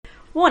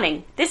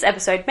Warning, this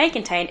episode may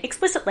contain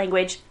explicit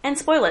language and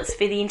spoilers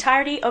for the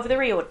entirety of the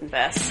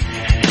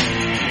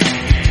Riordanverse.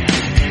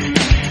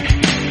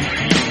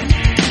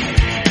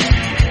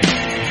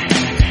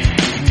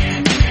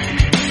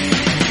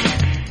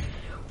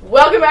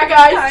 Welcome back,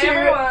 guys, Hi, to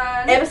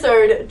everyone.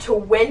 episode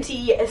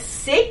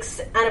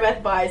 26.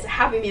 Annabeth buys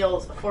Happy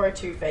Meals for a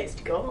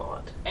two-faced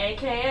god.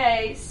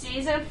 AKA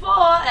Season 4,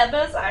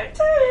 Episode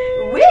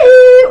 2.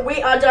 Woo!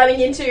 We are diving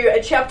into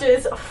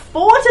chapters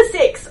 4 to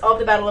 6 of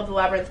the Battle of the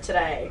Labyrinth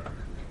today.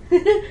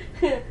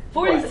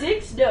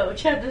 46? No,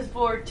 chapters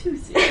 4 to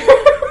 6.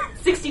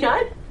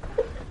 69?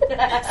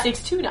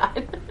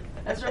 629.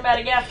 That's from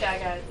Madagascar,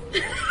 guys.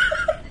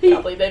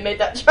 Can't believe they made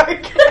that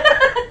joke.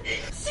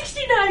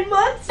 69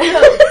 months?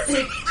 No,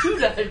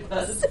 629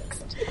 months.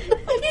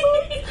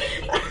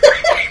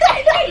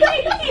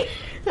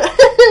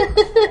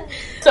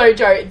 So,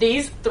 Joe,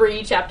 these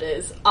 3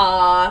 chapters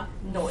are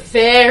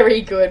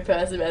very good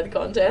Perseverance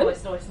content.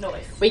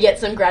 Noise. We get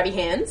some grabby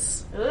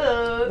hands.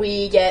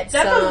 We get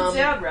that some... doesn't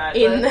sound right,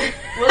 in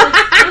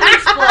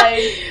but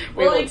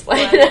we'll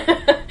explain.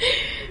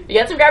 We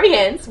get some grabby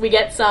hands. We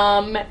get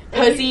some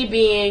Percy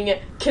being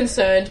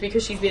concerned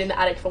because she's been in the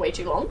attic for way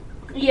too long.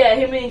 Yeah,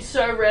 him being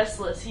so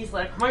restless. He's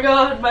like, oh my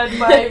god, my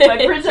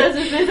princess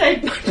is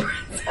missing.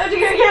 I have to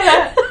go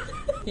get her.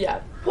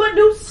 Yeah. What,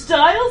 no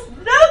styles?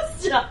 No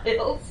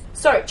styles.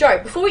 So, Joe,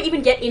 before we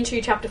even get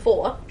into chapter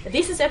 4,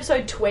 this is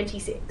episode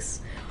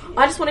 26.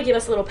 I just want to give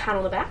us a little pat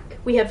on the back.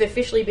 We have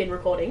officially been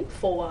recording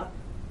for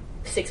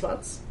 6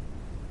 months.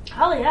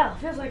 Holy hell,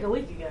 feels like a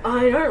week ago.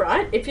 I know,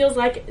 right? It feels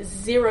like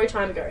zero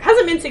time ago.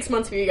 Hasn't been 6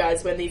 months for you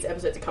guys when these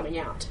episodes are coming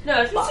out.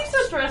 No, it's been But- 6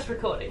 months for us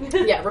recording.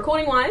 Yeah,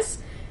 recording-wise,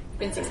 it's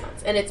been 6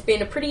 months. And it's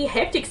been a pretty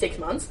hectic 6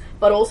 months,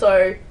 but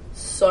also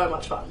so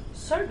much fun.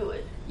 So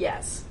good.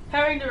 Yes.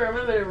 Having to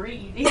remember to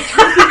read.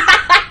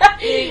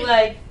 Being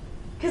like,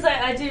 because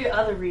I do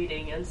other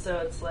reading, and so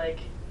it's like,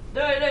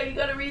 no, you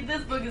gotta read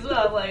this book as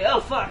well. I'm like, oh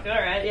fuck,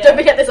 alright, yeah. Don't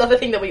forget this other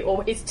thing that we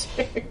always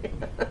do.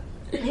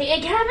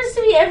 It happens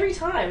to me every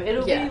time.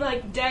 It'll Yeah. be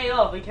like day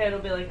off, and Kate will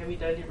be like, have you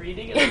done your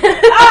reading? And I'm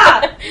like,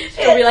 ah!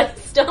 She'll be like,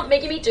 stop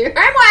making me do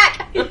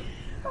homework!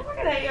 I'm not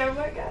gonna hate you, oh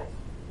my god.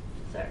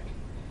 Sorry.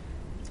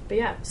 But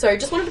yeah, so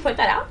just wanted to point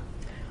that out.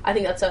 I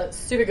think that's a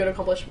super good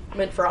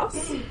accomplishment for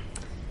us.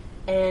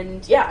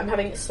 And yeah, I'm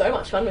having so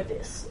much fun with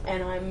this.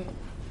 And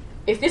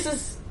this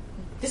has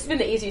been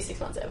the easiest 6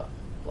 months ever.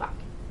 Like,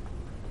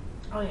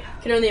 Oh yeah.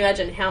 I can only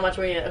imagine how much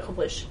we're going to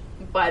accomplish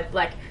by,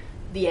 like,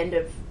 the end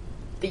of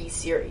the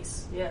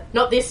series. Yeah.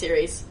 Not this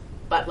series,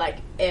 but, like,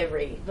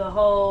 every... The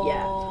whole...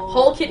 Yeah.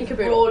 Whole kit and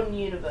caboodle. Broaden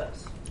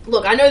universe.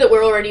 Look, I know that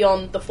we're already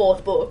on the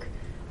 4th book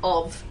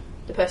of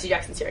the Percy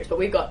Jackson series, but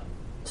we've got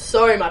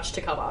so much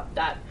to cover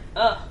that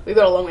we've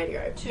got a long way to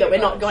go. That we're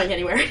not going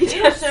anywhere We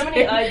anytime have so many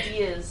soon.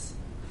 ideas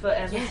for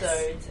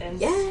episodes, and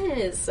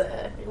Yes.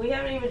 we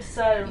haven't even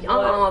decided it's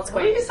have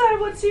quite we good. decided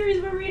what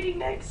series we're reading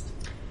next?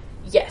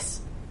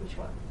 Yes. Which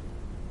one?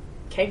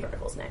 Kane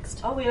Chronicles next.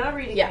 Oh, we are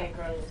reading Yeah. Kane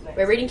Chronicles next.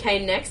 We're reading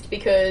Kane next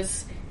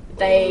because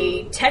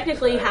they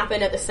technically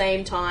happen at the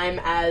same time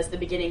as the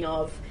beginning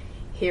of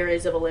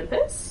Heroes of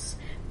Olympus.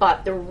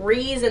 But the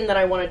reason that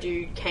I want to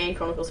do Kane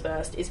Chronicles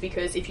first is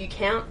because if you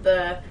count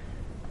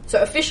so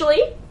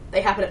officially,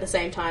 they happen at the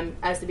same time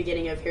as the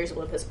beginning of Heroes of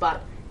Olympus,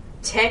 but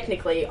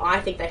technically, I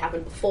think they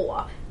happened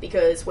before,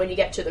 because when you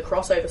get to the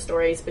crossover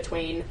stories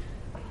between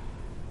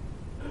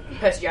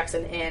Percy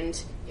Jackson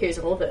and Heroes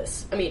of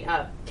Olympus,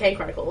 Kane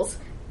Chronicles,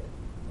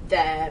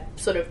 they're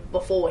sort of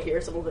before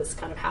Heroes of Olympus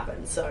kind of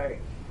happened, so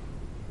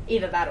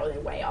either that or they're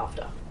way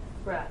after.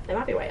 Right. They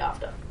might be way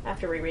after. I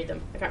have to reread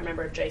them. I can't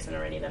remember if Jason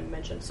or any of them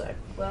mentioned, so...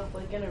 Well,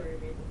 we're gonna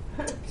reread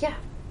them. Yeah.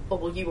 Or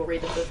well, you will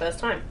read them for the first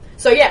time.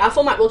 So yeah, our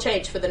format will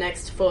change for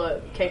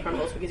Kane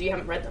Chronicles because you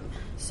haven't read them.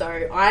 So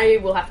I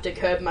will have to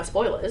curb my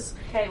spoilers.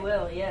 Okay,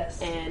 well, yes.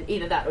 And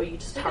either that or you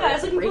just So hurry guys,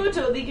 up and looking read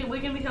forward them. to it. We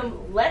can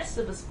become less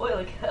of a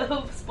spoiler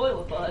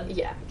pod.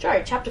 Yeah.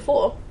 Joe, chapter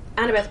 4,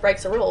 Annabeth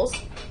breaks the rules.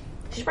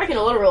 She's breaking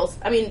a lot of rules.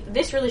 I mean,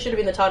 this really should have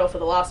been the title for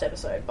the last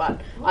episode, but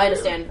I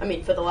understand,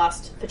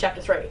 for chapter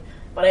 3.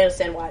 But I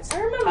understand why it's I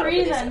remember titled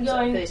reading for this that and episode,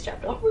 going, for this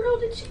chapter. what rule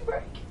did she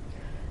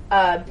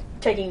break?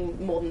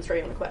 Taking more than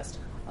 3 on a quest.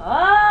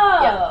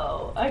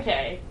 Oh,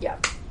 okay. Yeah.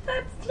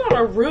 That's not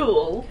a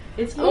rule.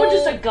 It's more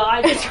just a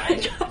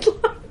guideline.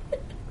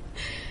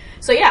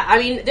 So yeah, I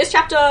mean, this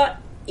chapter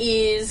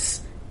is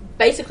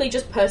basically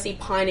just Percy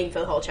pining for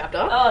the whole chapter.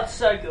 Oh, it's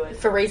so good.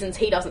 For reasons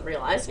he doesn't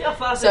realise. See how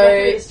fast So- I got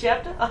through this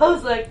chapter? I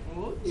was like,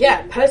 what?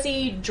 Yeah,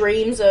 Percy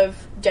dreams of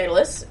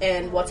Daedalus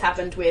and what's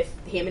happened with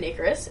him and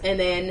Icarus, and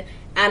then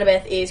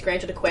Annabeth is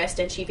granted a quest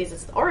and she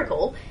visits the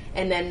Oracle,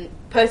 and then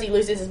Percy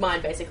loses his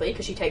mind basically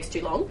because she takes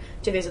too long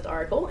to visit the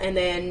Oracle, and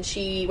then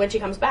when she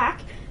comes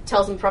back,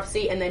 tells him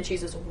prophecy and then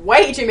chooses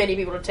way too many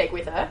people to take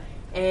with her,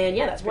 and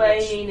yeah, that's pretty Way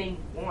much meaning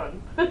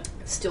one.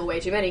 still way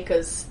too many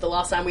because the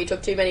last time we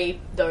took too many,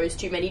 those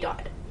too many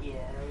died. Yeah,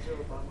 it was a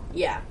real bummer.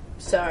 Yeah,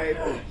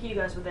 so You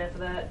guys were there for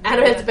that.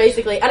 Annabeth's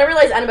basically, and I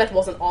realise Annabeth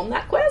wasn't on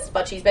that quest,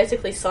 but she's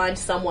basically signed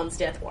someone's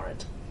death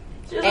warrant.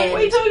 She was like,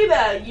 what are you talking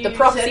about? You the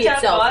prophecy sent out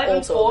itself 5 and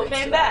also 4 alludes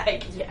came to that.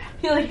 back. Yeah.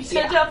 You're like, you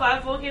sent out 5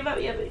 and 4 came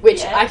back? Yeah, but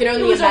Which I can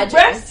only it was imagine.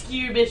 a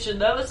rescue mission.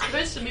 That was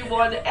supposed to be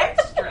one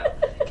extra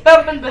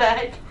coming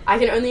back. I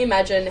can only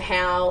imagine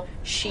how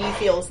she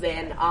feels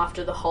then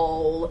after the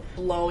whole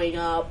blowing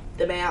up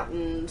the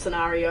mountain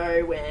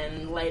scenario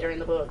when later in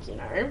the book, you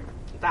know,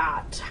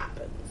 that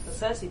happens.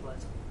 The Cersei blows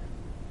up.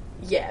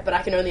 Yeah, but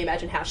I can only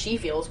imagine how she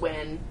feels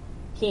when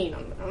he...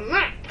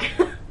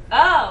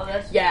 Oh,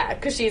 that's... Yeah,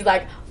 because she's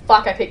like,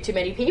 fuck, I picked too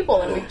many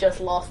people and we've just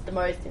lost the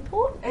most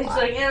important And she's one.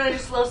 like, and I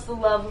just lost the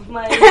love of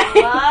my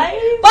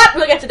life. But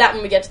we'll get to that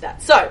when we get to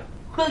that. So,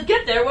 We'll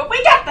get there when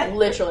we get there.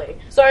 literally.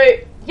 So,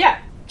 yeah,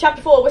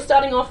 chapter 4, we're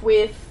starting off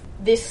with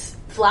this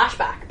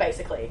flashback,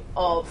 basically,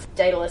 of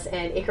Daedalus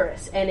and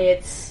Icarus. And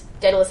it's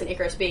Daedalus and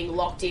Icarus being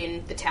locked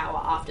in the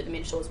tower after the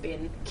Minstrel's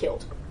been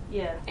killed.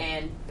 Yeah.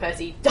 And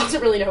Percy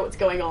doesn't really know what's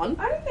going on.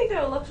 I didn't think they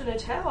were locked in a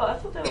tower. I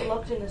thought they were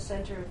locked in the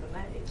centre of the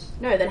maze.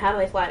 No, then how do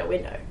they fly out a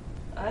window?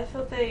 I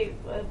thought they...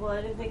 Well,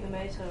 I didn't think the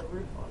maze had a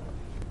roof on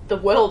it. The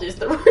world is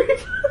the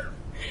roof.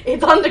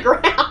 It's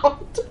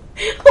underground.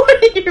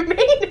 What do you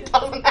mean it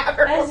doesn't have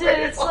a As roof? in,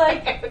 it's on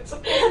like- it?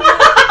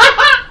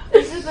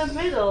 Is in the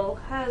middle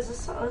has a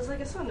sun. It's like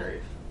a sunroof.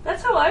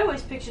 That's how I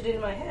always pictured it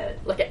in my head.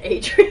 Like an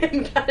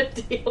Adrian kind of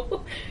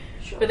deal.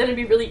 Sure. But then it'd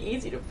be really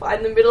easy to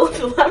find the middle of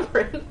the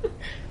labyrinth.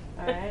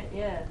 Alright,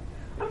 yeah.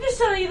 I'm just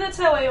telling you that's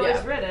how I always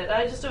Yeah. read it.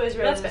 I just always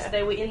read That's it as fair.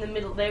 they were in the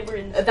middle. They were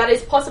in... That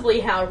is possibly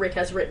how Rick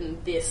has written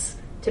this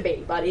to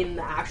be, but in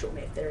the actual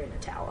myth, they're in a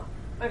tower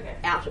Okay.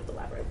 out of the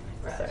labyrinth.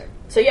 Right.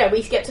 So yeah,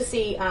 we get to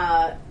see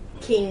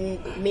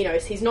King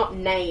Minos. He's not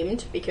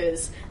named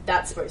because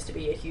that's supposed to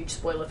be a huge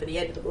spoiler for the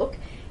end of the book.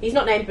 He's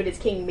not named, but it's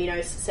King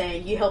Minos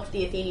saying, "You helped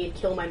the Athenian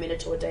kill my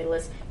Minotaur,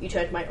 Daedalus. You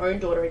turned my own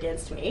daughter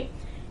against me."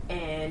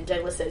 And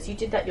Daedalus says, "You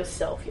did that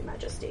yourself, your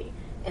majesty."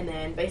 And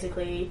then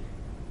basically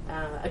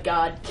a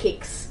guard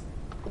kicks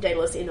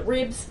Daedalus in the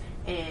ribs,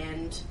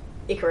 and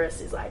Icarus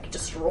is like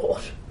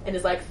distraught and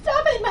is like,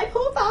 "Stop it, my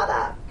poor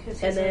father!" 'Cause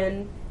he's And then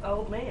an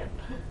old man.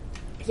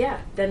 yeah,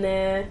 then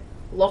they're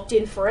locked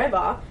in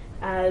forever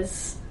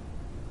as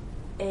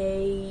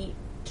a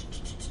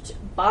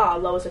bar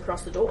lowers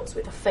across the doors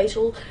with a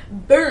fatal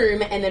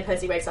boom, and then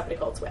Percy wakes up in a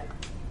cold sweat.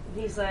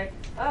 He's like,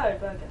 oh,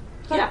 bugger.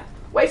 Yeah,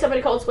 wakes up in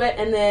a cold sweat,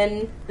 and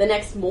then the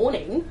next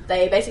morning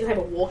they basically have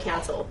a war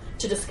council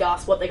to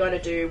discuss what they're going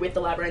to do with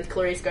the labyrinth.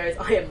 Clarice goes,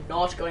 "I am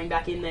not going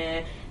back in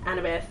there."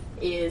 Annabeth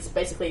is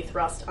basically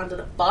thrust under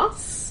the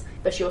bus,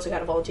 but she also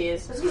kind of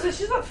volunteers. I was gonna say,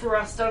 she's not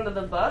thrust under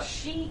the bus,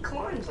 she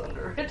climbs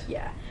under it.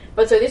 Yeah.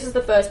 But so this is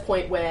the first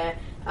point where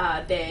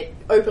they're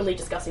openly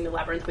discussing the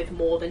labyrinth with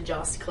more than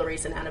just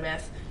Clarice and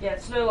Annabeth. Yeah,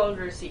 it's no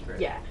longer a secret.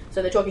 Yeah.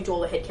 So they're talking to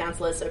all the head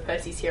counsellors, so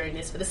Percy's hearing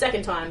this for the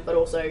second time, but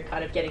also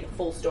kind of getting a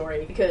full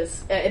story,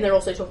 because... and they're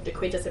also talking to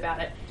Quintus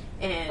about it.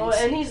 And, Oh,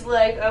 and he's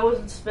like, I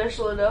wasn't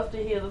special enough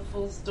to hear the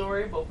full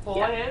story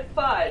beforehand.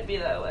 Fine, be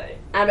that way.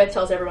 Annabeth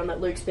tells everyone that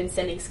Luke's been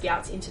sending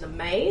scouts into the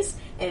maze,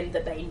 and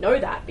that they know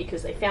that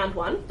because they found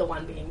one, the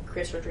one being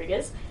Chris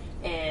Rodriguez,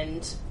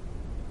 and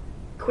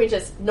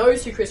Quintus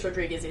knows who Chris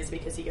Rodriguez is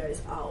because he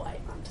goes, "Oh, I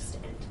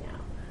understand now."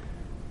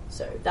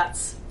 So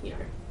that's, you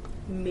know,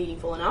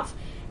 meaningful enough.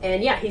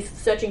 And yeah, Luke is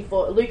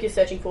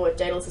searching for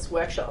Daedalus'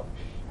 workshop,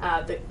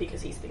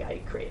 because he's the guy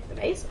who created the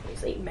maze,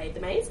 obviously, made the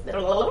maze.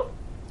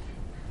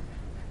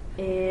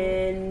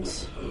 And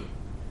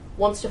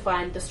wants to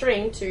find the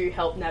string to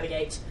help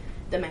navigate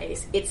the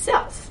maze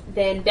itself.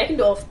 Then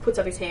Beckendorf puts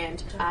up his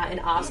hand and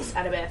asks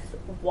Annabeth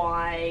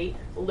why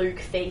Luke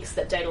thinks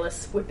that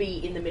Daedalus would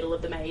be in the middle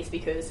of the maze,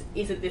 because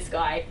isn't this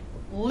guy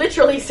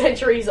literally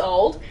centuries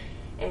old?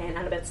 And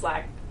Annabeth's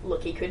like,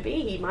 look, he could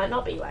be, he might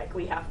not be, like,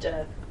 we have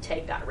to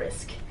take that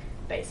risk,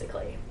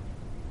 basically.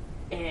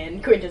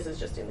 And Quintus is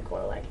just in the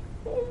corner like...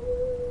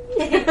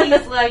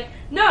 He's like,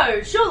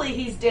 no, surely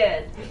he's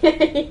dead.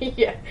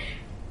 Yeah.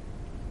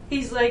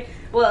 He's like,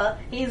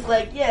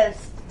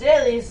 yes,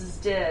 Daedalus is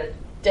dead.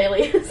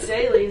 Daedalus.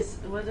 Daedalus,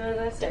 what did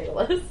I say?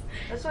 Daedalus.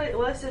 That's why,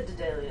 well, I said to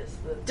Daedalus,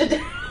 but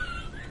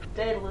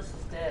Daedalus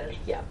is dead.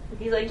 Yeah.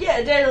 He's like,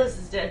 yeah, Daedalus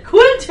is dead.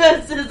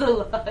 Quintus is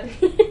alive.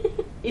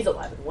 He's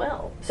alive and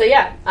well. So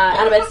yeah,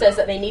 Annabeth says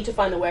that they need to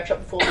find the workshop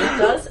before Luke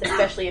does,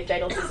 especially if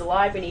Daedalus is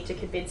alive. We need to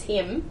convince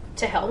him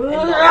to help and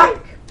not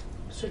Luke.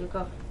 Shouldn't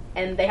cough.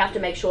 And they have to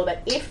make sure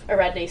that if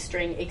Ariadne's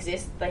string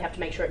exists, they have to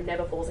make sure it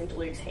never falls into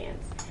Luke's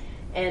hands.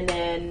 And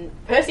then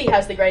Percy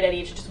has the great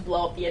idea to just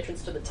blow up the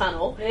entrance to the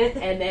tunnel.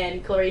 And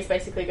then Clarice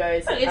basically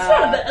goes... It's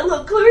not a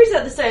look, Clarice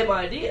had the same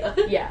idea.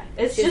 Yeah.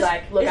 It's She's just,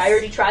 like, look, I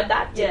already tried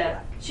that. Yeah.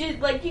 She's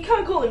like, you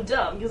can't call him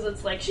dumb, because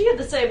it's like, she had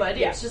the same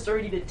idea, Yeah. it's just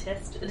already been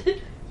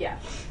tested. Yeah.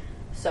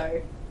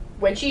 So,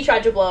 when she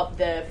tried to blow up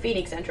the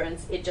Phoenix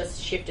entrance, it just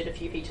shifted a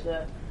few feet to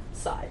the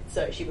side.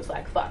 So she was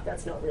like, fuck,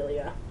 that's not really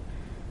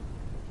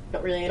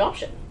an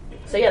option.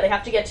 So yeah, they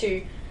have to get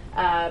to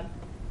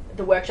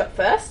the workshop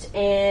first,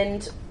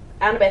 and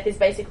Annabeth is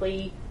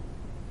basically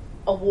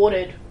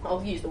awarded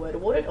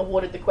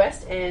the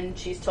quest, and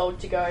she's told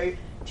to go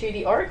to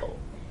the Oracle.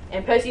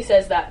 And Percy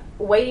says that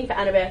waiting for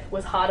Annabeth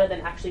was harder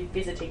than actually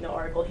visiting the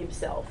Oracle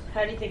himself.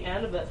 How do you think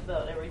Annabeth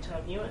felt every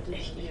time he went to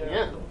the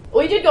Oracle?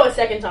 Well, he did go a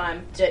second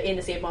time in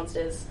the Sea of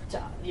Monsters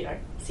to,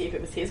 see if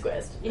it was his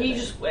quest. He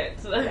just went,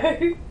 so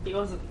he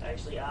wasn't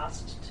actually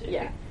asked to.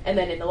 Yeah. And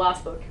then in the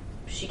last book,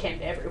 she came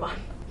to everyone.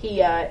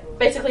 He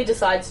basically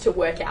decides to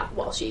work out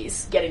while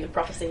she's getting the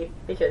prophecy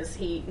because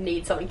he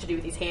needs something to do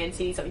with his hands.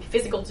 He needs something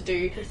physical to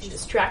do to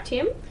distract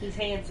him. His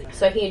hands.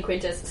 So he and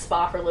Quintus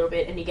spar for a little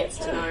bit, and he gets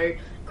to know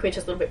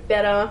Quintus a little bit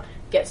better.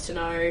 Gets to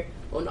know,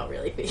 well, not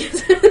really,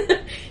 because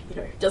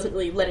doesn't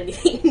really let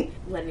anything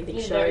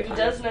show. He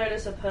does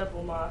notice a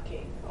purple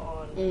marking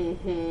on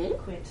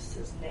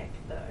Quintus's neck,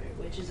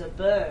 though, which is a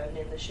burn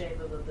in the shape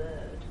of a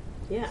bird.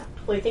 Yeah.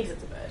 Well, he thinks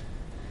it's a bird.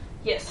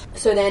 Yes.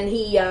 So then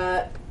he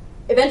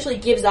eventually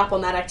gives up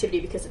on that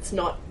activity because it's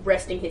not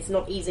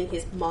easing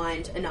his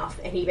mind enough,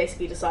 and he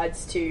basically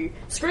decides to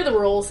screw the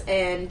rules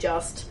and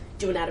just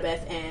do an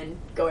Annabeth and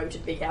go over to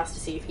the big house to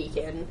see if he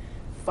can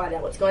find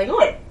out what's going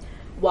on.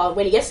 While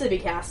when he gets to the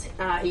big house,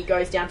 he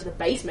goes down to the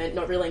basement,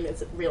 not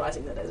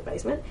realizing that there's a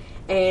basement,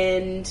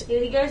 and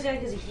he goes down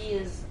because he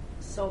hears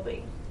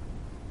sobbing,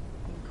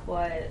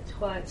 quiet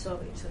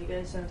sobbing. So he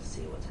goes down to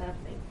see what's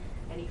happening,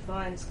 and he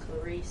finds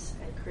Clarice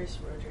and Chris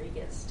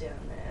Rodriguez down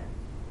there,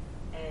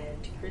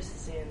 and Chris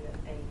is in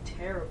a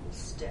terrible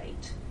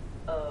state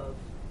of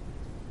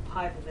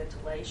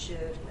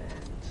hyperventilation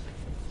and.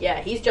 Yeah,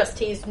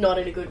 he's not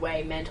in a good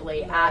way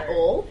mentally at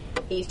all.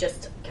 He's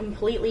just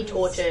completely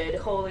tortured.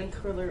 Calling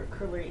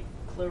Clarice,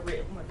 oh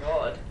my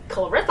god.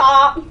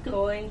 Clarissa!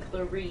 Calling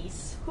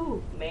Clarice,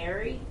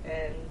 Mary,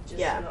 and just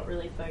not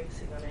really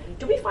focusing on anything.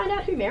 Do we find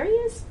out who Mary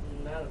is? I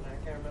don't know,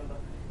 I can't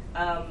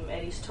remember.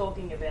 And he's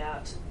talking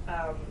about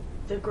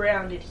the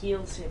ground, it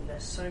heals him,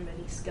 there's so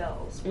many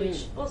skulls,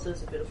 which also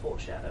is a bit of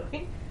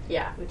foreshadowing.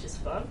 Yeah. Which is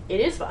fun. It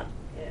is fun.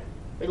 Yeah.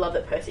 We love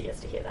that Percy gets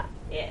to hear that.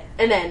 Yeah.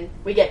 And then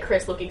we get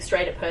Chris looking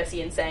straight at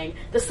Percy and saying,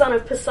 the son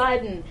of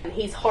Poseidon, and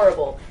he's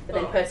horrible. But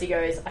then Percy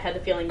goes, I had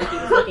the feeling that he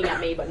was looking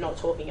at me but not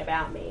talking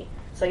about me.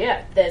 So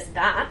yeah, there's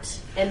that.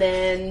 And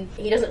then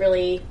he doesn't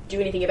really do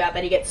anything about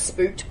that. He gets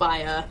spooked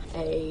by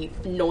a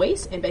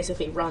noise and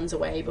basically runs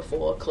away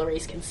before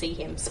Clarice can see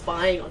him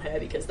spying on her,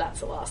 because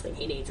that's the last thing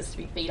he needs is to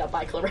be beat up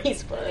by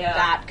Clarice for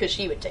that, because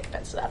she would take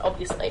offense to that,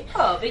 obviously.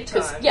 Oh, big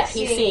time. Yeah,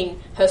 he's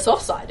seeing her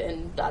soft side,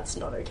 and that's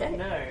not okay.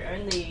 No,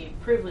 only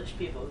privileged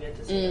people get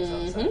to see her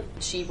soft side.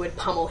 She would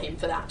pummel him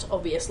for that,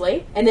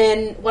 obviously. And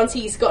then once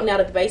he's gotten out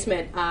of the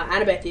basement,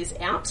 Annabeth is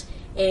out,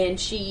 and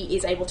she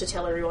is able to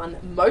tell everyone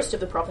most of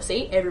the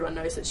prophecy. Everyone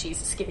knows that she's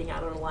skipping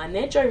out on a line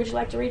there. Jo, would you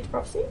like to read the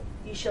prophecy?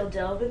 You shall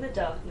delve in the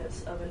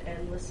darkness of an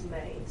endless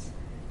maze,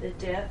 the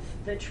deaf,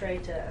 the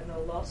traitor, and the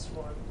lost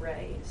one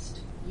raised.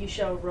 You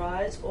shall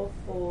rise or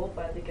fall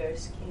by the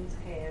ghost king's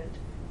hand,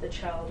 the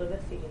child of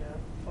Athena,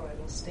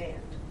 final stand.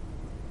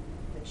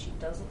 And she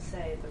doesn't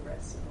say the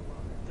rest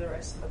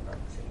of the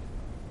prophecy.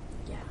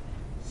 Yeah.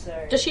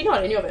 So does she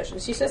not in your version?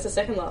 She says the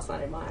second last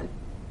line in mine.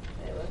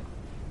 Taylor.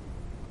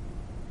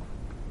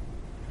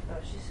 Oh,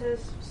 she says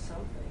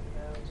something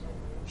about it.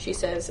 She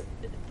says,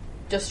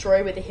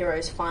 destroy with the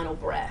hero's final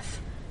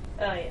breath.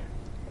 Oh, yeah.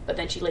 But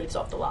then she leaves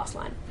off the last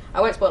line.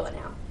 I won't spoil it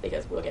now,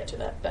 because we'll get to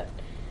that, but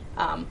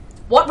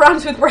what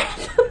rhymes with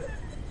breath?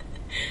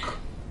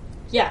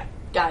 Yeah,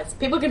 guys,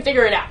 people can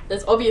figure it out.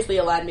 There's obviously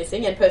a line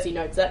missing, and Percy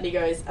notes that, and he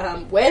goes,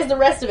 where's the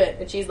rest of it?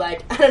 And she's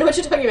like, I don't know what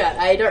you're talking about,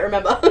 I don't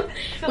remember.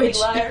 Which,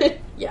 liar.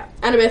 Yeah,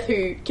 Annabeth,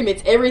 who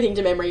commits everything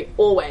to memory,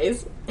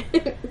 always,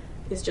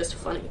 is just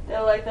funny.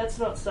 They're like, that's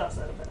not sus,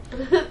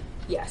 Annabeth.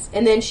 Yes,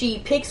 and then she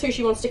picks who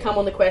she wants to come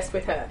on the quest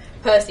with her.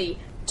 Percy,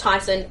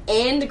 Tyson,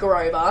 and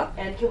Grover.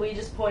 And can we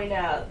just point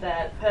out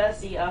that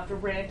Percy, after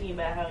ranting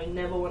about how he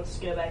never wants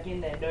to go back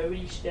in there,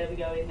 nobody should ever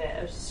go in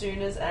there, as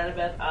soon as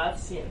Annabeth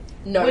asks him,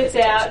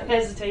 without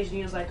hesitation,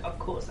 he was like, of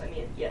course I'm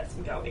in, yes,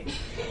 I'm going.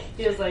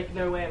 He was like,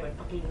 no way am I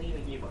fucking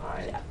leaving you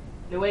behind. Yeah.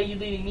 No way are you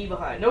leaving me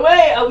behind. No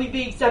way are we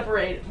being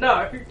separated.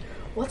 No.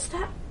 What's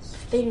that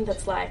thing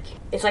that's like,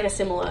 it's like a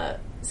similar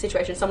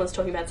situation, someone's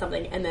talking about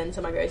something, and then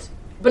someone goes,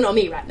 but not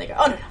me, right? And they go,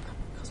 oh no,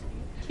 of course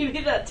not you. You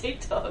mean that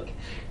TikTok?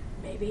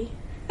 Maybe.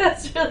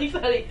 That's really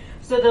funny.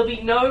 So there'll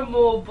be no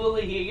more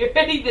bullying or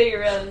anything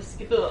around the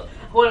school.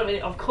 Wait a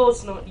minute, of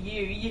course not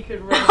you. You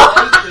can run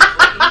very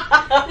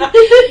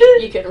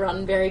quickly. You can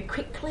run very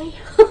quickly.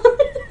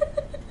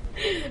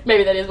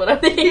 Maybe that is what I'm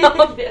thinking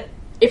of. Yeah.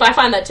 If I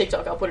find that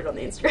TikTok, I'll put it on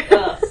the Instagram.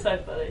 Oh, so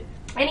funny.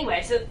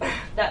 Anyway, so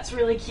that's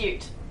really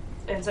cute.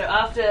 And so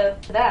after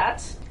that,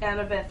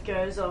 Annabeth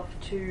goes off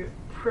to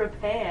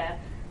prepare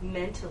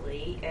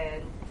mentally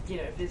and,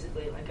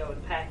 physically, like go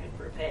and pack and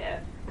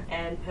prepare.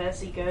 And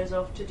Percy goes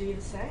off to do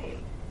the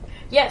same.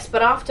 Yes,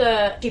 but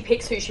after she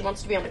picks who she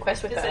wants to be on the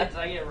quest with her... Did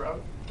I get it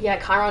wrong?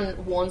 Yeah,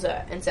 Chiron warns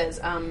her and says,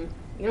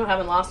 you know what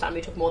happened last time?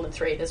 We took more than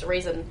 3. There's a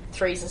reason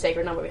 3 is a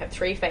sacred number. We have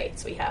 3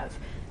 fates. We have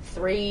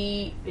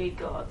 3... Big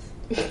gods.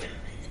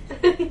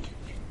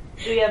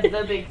 We have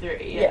the big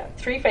 3, yeah.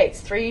 3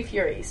 fates, 3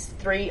 furies,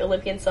 3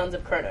 Olympian sons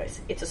of Kronos.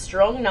 It's a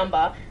strong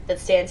number that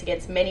stands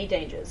against many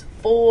dangers.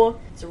 4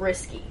 is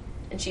risky.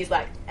 And she's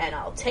like, and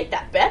I'll take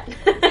that bet.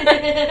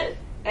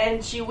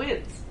 And she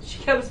wins.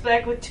 She comes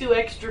back with 2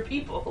 extra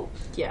people.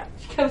 Yeah.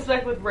 She comes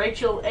back with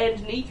Rachel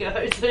and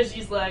Nico, so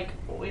she's like,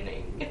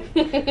 winning.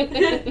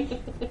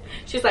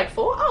 She's like,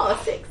 4?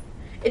 Oh, 6.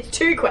 It's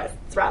 2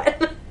 quests,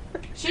 right?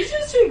 She's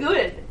just too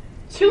good.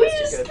 Can we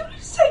just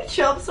take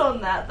chops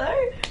on that,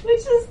 though?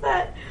 Which is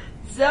that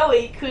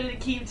Zoe couldn't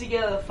keep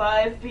together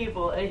 5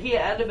 people, and here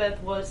Annabeth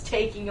was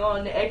taking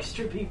on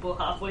extra people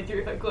halfway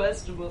through her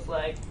quest and was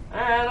like,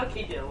 alright, I'll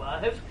keep you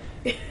alive.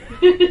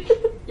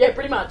 Yeah,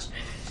 pretty much.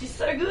 She's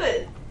so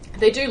good.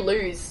 They do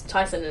lose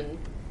Tyson and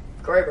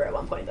Grover at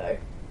one point, though.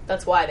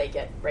 That's why they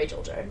get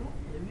Rachel Joe.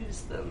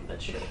 Lose them,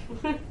 but sure.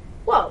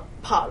 Well,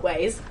 part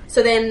ways.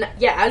 So then,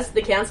 yeah, as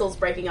the council's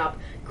breaking up,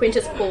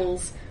 Quintus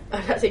pulls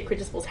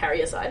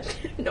Harry aside.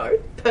 No,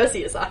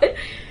 Percy aside.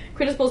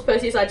 Quintus pulls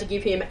Percy aside to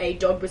give him a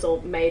dog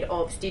whistle made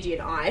of Stygian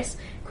ice.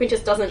 Percy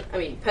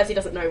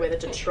doesn't know whether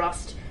to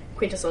trust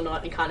Quintus or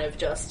not, and kind of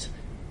just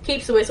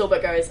keeps the whistle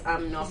but goes,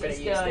 I'm not going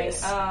to use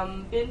this.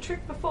 Been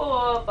tricked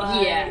before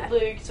by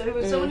Luke, so he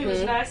was someone who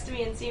was nice to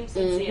me and seemed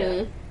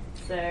sincere.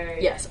 So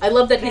yes, I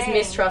love that his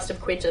mistrust of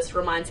Quintus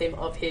reminds him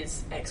of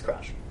his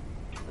ex-crush,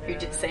 who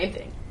did the same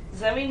thing. Does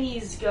that mean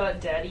he's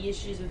got daddy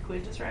issues with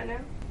Quintus right now?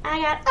 I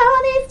got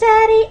all these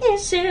daddy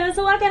issues,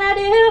 what can I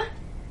do?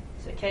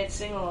 So Kate's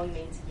sing-along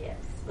means yes.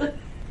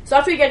 So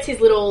after he gets his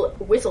little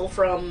whistle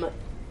from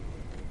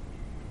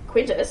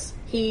Quintus,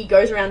 he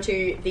goes around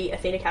to the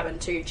Athena cabin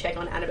to check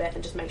on Annabeth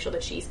and just make sure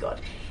that she's got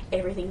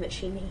everything that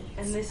she needs.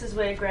 And this is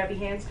where grabby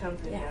hands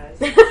comes in, guys.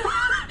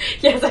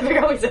 Yes, I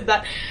forgot we said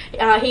that.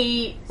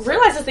 He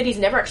realises that he's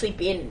never actually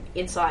been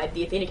inside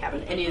the Athena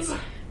cabin and is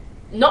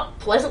not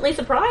pleasantly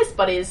surprised,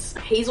 but he's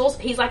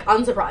like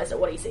unsurprised at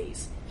what he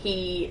sees.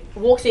 He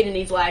walks in and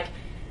he's like,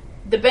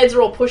 the beds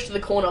are all pushed to the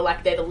corner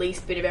like they're the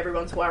least bit of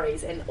everyone's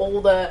worries, and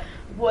all the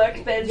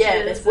workbenches.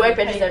 Yeah, there's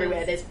workbenches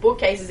everywhere. There's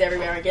bookcases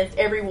everywhere against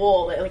every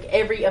wall. Like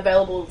every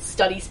available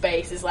study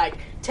space is like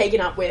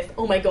taken up with.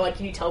 Oh my god,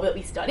 can you tell that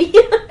we study?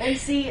 And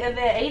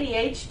they're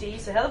ADHD.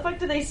 So how the fuck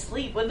do they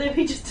sleep? Wouldn't they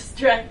be just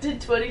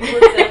distracted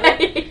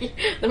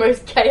 24/7? The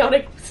most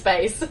chaotic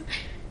space.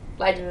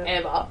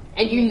 Ever.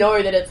 And you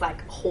know that it's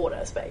like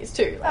hoarder space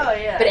too. Like, oh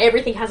yeah. But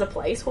everything has a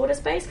place, hoarder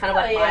space, kind of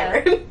like my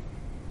room.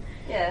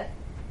 Yeah.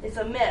 It's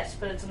a mess,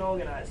 but it's an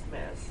organised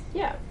mess.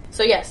 Yeah.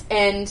 So yes,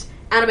 and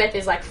Annabeth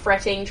is like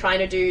fretting, trying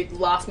to do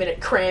last minute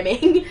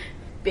cramming.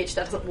 Bitch,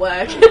 that doesn't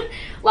work.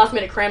 Last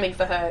minute cramming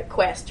for her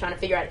quest, trying to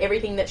figure out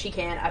everything that she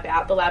can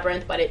about the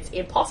labyrinth, but it's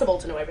impossible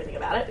to know everything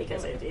about it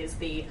because it is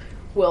the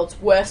world's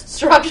worst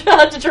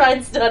structure to try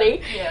and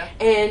study. Yeah.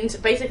 And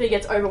basically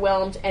gets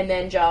overwhelmed and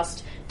then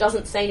just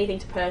doesn't say anything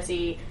to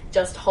Percy,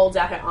 just holds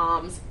out her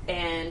arms,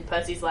 and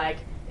Percy's like,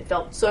 it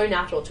felt so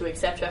natural to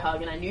accept her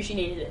hug, and I knew she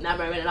needed it in that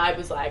moment, and I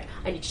was like,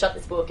 I need to shut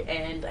this book,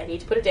 and I need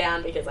to put it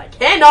down, because I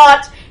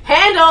cannot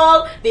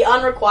handle the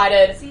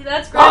unrequited... See,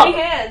 that's grabbing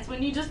hands,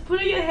 when you just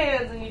put your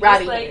hands, and you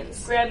grabbing just,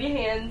 hands. Grab your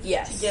hands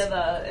Yes.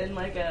 together in,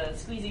 a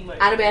squeezing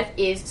motion. Annabeth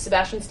is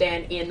Sebastian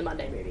Stan in the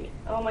Monday movie.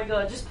 Oh my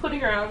god, just putting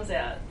her arms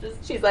out.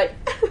 She's like...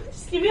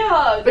 just give me a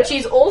hug. But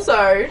she's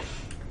also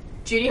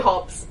Judy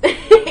Hopps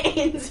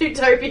in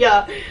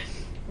Zootopia,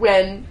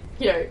 when,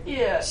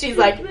 she's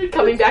like,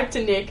 coming back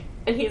to Nick,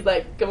 and he's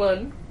like, come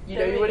on, you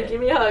know you want to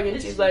give me a hug,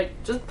 and she's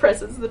like, just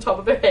presses the top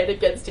of her head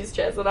against his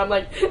chest, and I'm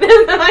like,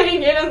 there's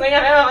nothing cute, I'm like,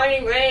 I have a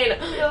hugging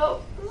queen.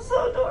 Yo,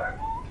 so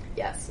adorable.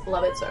 Yes,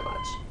 love it so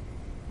much.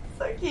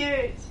 So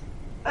cute.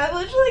 I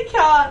literally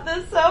can't,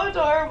 they're so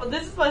adorable.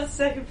 This is my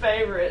second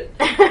favourite.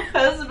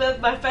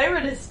 My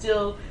favourite is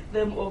still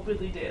them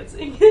awkwardly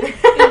dancing in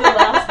the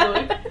last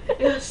book.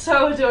 It was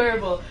so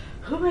adorable.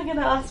 Who am I going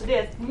to ask to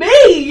dance? Me,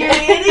 you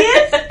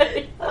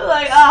idiot! I'm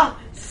like,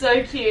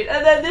 so cute.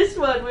 And then this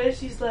one where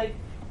she's like,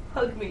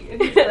 hug me.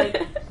 And he's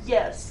like,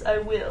 yes, I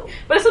will.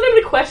 But it's not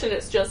even a question,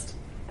 it's just,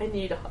 I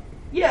need a hug.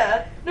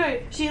 Yeah. No,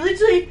 she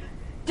literally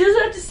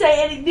doesn't have to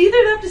say anything. Neither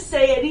of them have to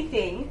say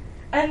anything.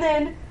 And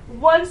then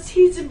once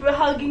he's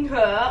hugging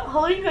her,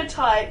 holding her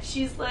tight,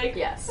 she's like,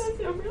 yes,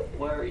 I'm really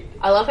worried.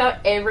 I love how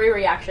every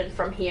reaction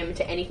from him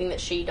to anything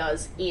that she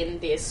does in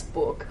this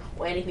book,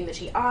 or anything that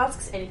she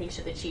asks, anything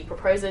that she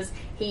proposes,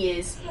 he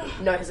is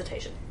no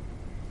hesitation.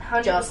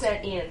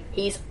 100% in.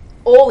 He's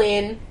all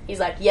in.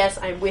 He's like, yes,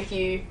 I'm with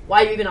you.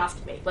 Why are you even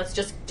asking me? Let's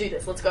just do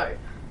this. Let's go.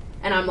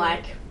 And I'm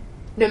like,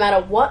 no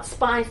matter what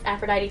spice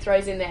Aphrodite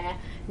throws in there,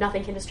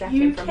 nothing can distract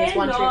him from his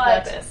one true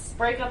purpose.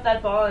 Break up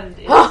that bond.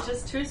 It's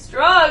just too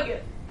strong.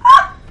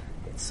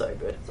 It's so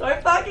good. So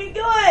fucking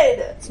good.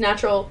 It's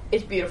natural.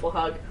 It's a beautiful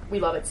hug.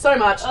 We love it so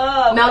much.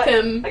 Oh,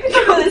 Malcolm I can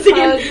talk about this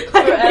hug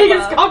like forever. the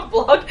biggest cock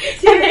block.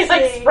 Seriously. And they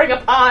like spring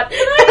apart.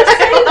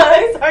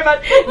 I so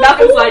much.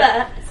 Malcolm's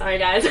like, sorry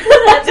guys.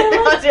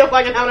 I'm still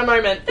fucking having a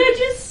moment. They're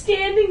just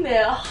standing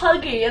there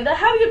hugging, and they're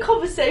having a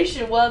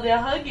conversation while they're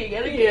hugging.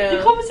 And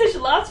the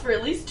conversation lasts for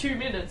at least 2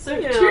 minutes. So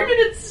 2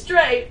 minutes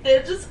straight,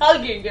 they're just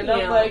hugging, and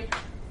I'm like,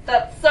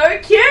 that's so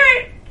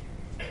cute.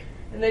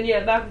 And then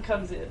Malcolm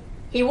comes in.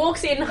 He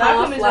walks in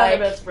Malcolm half is like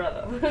Annabeth's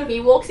brother. he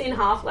walks in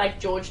half like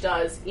George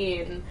does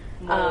in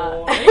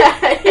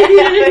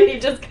He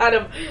just kind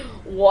of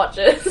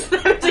watches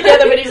them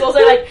together, but he's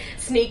also like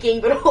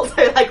sneaking, but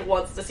also like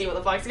wants to see what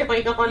the fuck's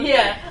going on.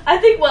 Yeah, I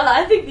think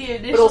the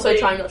initial. But also thing,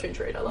 trying not to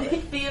intrude. I love it.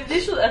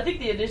 I think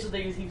the initial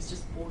thing is he was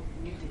just walking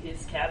into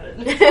his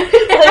cabin. Like,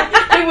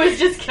 he was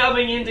just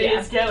coming into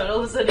his cabin. All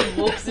of a sudden,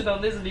 he walks in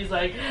on this, and he's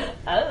like,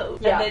 "Oh!"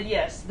 Yeah. And then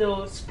yes,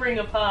 they'll spring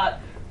apart.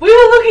 We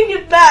were looking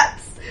at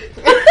maps.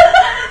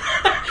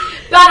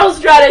 Battle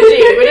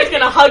strategy. We're just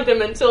gonna hug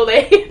them until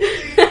they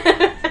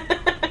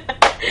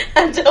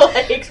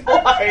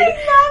explode. I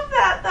love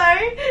that though.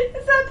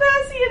 It's that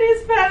Percy in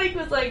his panic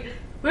was like,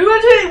 we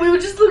were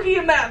just looking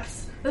at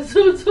maps. That's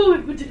all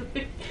we were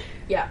doing.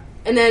 Yeah.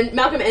 And then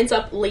Malcolm ends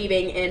up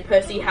leaving, and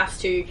Percy has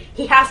to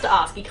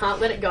ask. He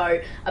can't let it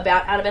go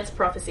about Annabeth's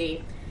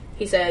prophecy.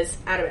 He says,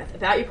 Annabeth,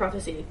 about your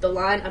prophecy, the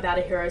line about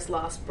a hero's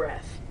last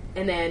breath.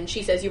 And then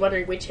she says, you're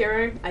wondering which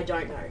hero? I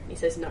don't know. He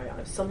says, no, it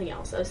was something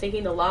else. I was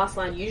thinking the last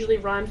line usually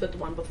rhymes with the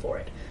one before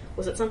it.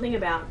 Was it something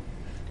about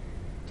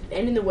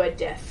ending the word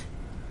death?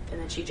 And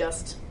then she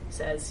just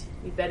says,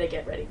 you better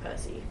get ready,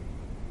 Percy. You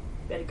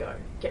better go.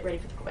 Get ready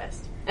for the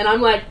quest. And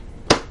I'm like,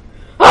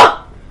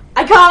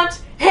 I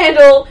can't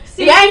handle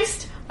the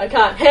angst. I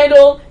can't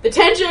handle the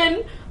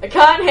tension. I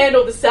can't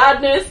handle the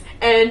sadness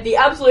and the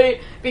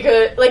absolute,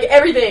 because, like,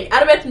 everything.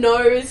 Annabeth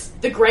knows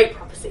the great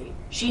prophecy.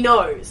 She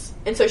knows.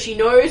 And so she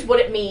knows what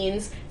it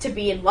means to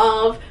be in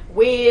love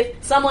with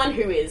someone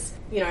who is,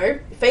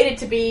 fated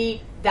to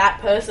be that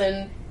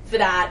person for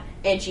that.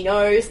 And she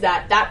knows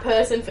that that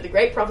person for the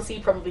great prophecy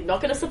probably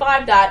not going to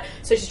survive that.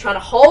 So she's trying to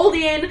hold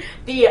in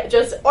the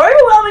just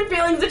overwhelming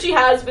feelings that she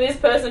has for this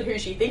person who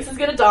she thinks is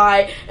going to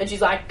die. And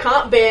she's like,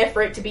 can't bear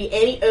for it to be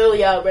any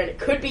earlier when it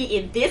could be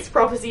in this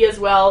prophecy as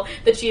well.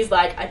 That she's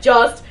like, I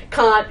just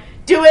can't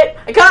do it.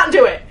 I can't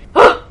do it.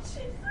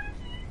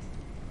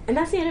 And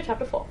that's the end of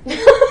chapter 4.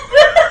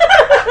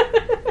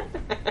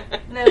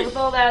 Now, with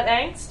all that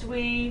angst,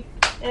 we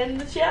end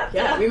the chapter.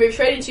 Yeah, we move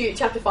straight into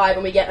chapter 5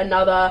 and we get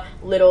another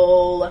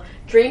little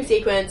dream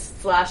sequence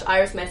 /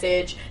 Iris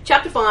message.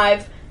 Chapter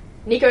 5,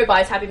 Nico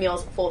buys Happy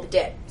Meals for the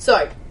dead.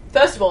 So,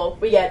 first of all,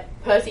 we get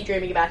Percy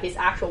dreaming about his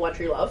actual one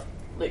true love,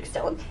 Luke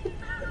Stellan.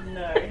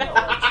 No, not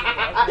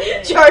one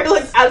true love. Joe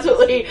looks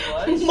absolutely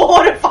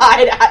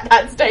mortified at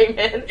that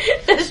statement.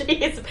 She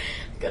is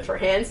good for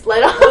her hands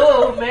later.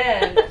 Oh,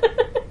 man.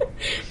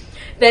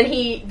 Then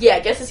he,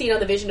 gets to see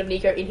another vision of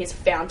Nico in his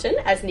fountain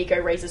as Nico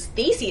raises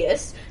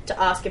Theseus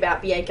to ask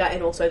about Bianca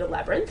and also the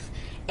labyrinth.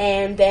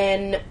 And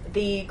then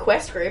the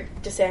quest group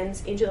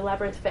descends into the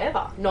labyrinth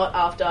forever, not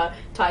after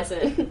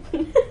Tyson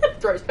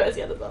throws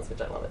Percy under the bus,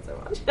 which I love it so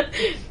much.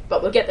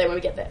 But we'll get there when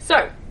we get there.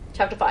 So,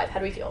 chapter 5, how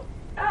do we feel?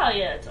 Oh,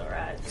 yeah, it's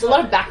alright. It's a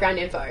lot of background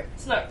info.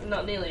 It's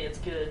not nearly as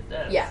good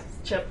as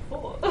chapter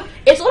 4.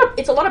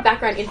 It's a lot of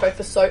background info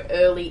for so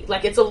early.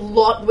 Like, it's a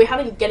lot. We're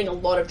getting a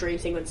lot of dream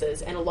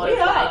sequences and a lot of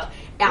like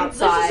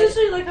outside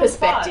like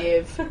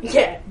perspective.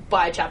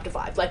 By chapter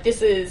 5. Like,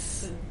 this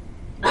is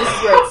where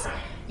it's.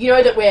 You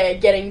know that we're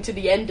getting to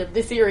the end of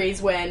the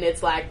series when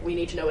it's like we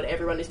need to know what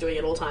everyone is doing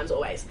at all times,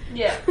 always.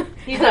 Yeah,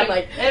 he's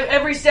like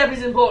every step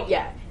is important.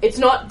 Yeah, it's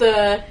not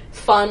the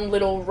fun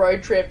little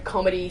road trip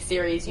comedy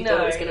series you thought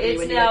it was going to be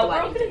when you read the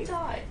Lightning Thief.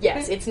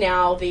 Yes, it's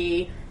now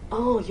the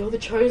you're the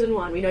chosen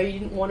one. We know you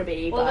didn't want to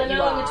be, well, but you are.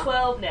 Well, they're no longer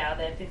 12 now;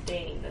 they're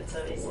 15, and so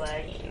it's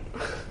like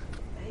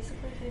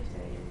basically 15.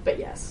 But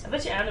yes, I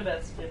bet you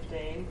Annabeth's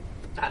 15.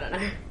 I don't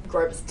know.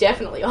 Grover's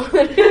definitely on.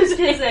 I was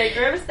going to say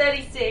Grover's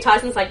 36.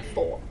 Tyson's like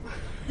 4.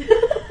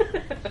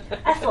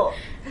 I thought.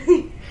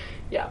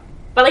 Yeah.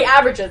 But like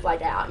averages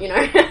like out,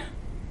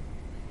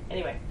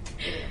 Anyway.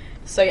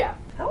 So yeah.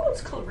 How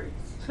old's Clarice?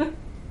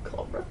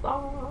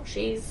 Clarissa.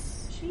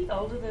 She's she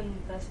older than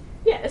Percy?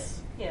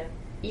 Yes. Yeah.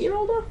 A year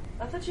older?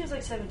 I thought she was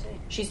like 17.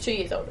 She's 2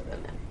 years older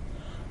than them.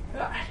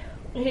 Right.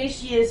 Here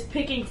she is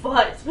picking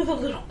fights with a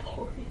little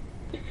boy.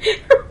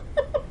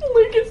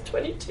 Luke is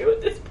 22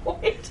 at this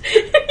point.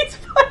 He's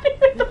fighting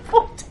with a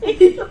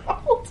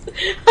 14-year-old.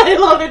 I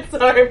love it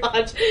so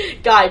much.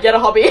 Guy, get a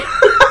hobby.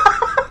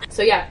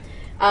 So yeah,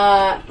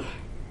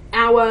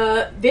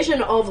 our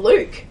vision of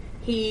Luke,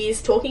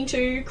 he's talking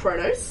to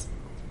Kronos,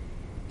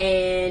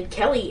 and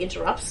Kelly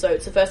interrupts, so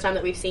it's the first time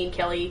that we've seen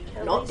Kelly's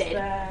not dead.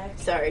 Back.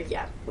 So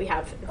yeah, we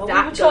have that we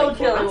were told going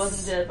Kelly for us.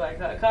 wasn't dead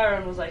by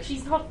Chiron was like,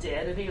 she's not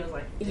dead, and he was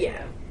like, damn.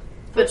 Yeah.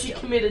 But she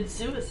committed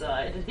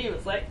suicide, and he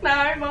was like,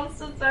 no,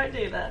 monsters don't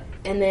do that.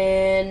 And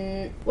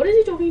then, what is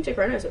he talking to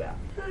Kronos about?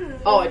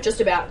 Oh, just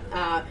about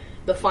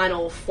the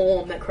final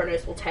form that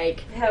Kronos will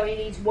take. How he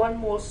needs one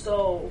more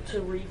soul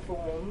to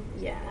reform.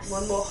 Yes.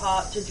 One more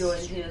heart to join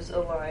his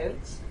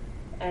alliance.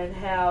 And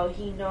how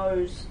he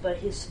knows that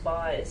his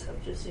spies have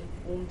just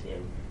informed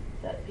him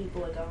that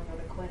people are going on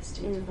a quest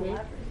into the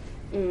labyrinth.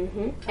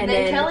 Mm-hmm. And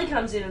then Kelly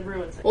comes in and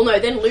ruins it. Well, no,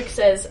 then Luke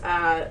says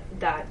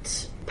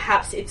that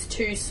perhaps it's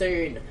too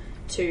soon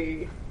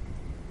to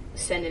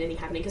send anything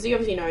happening, because he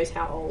obviously knows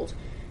how old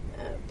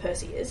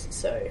Percy is.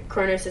 So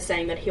Kronos is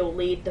saying that he'll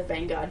lead the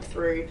Vanguard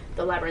through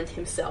the labyrinth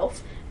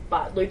himself,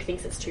 but Luke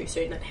thinks it's too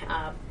soon, that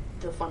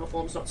the final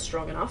form's not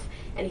strong enough,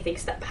 and he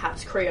thinks that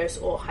perhaps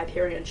Krios or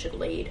Hyperion should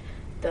lead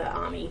the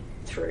army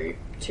through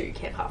to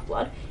Camp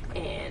Half-Blood,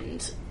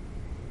 and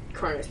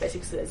Kronos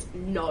basically says,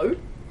 no,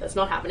 that's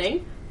not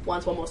happening.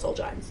 Once one more soul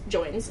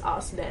joins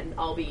us, then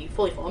I'll be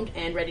fully formed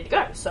and ready to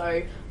go.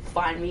 So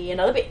find me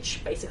another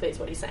bitch, basically is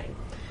what he's saying.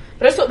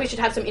 But I just thought we should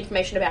have some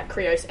information about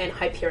Krios and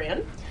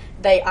Hyperion.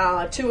 They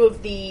are two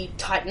of the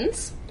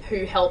Titans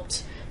who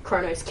helped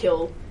Kronos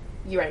kill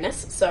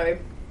Uranus. So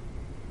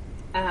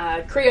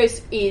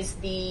Krios is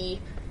the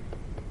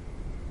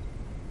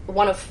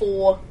one of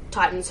 4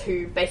 Titans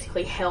who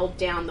basically held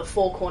down the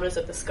 4 corners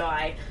of the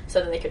sky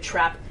so that they could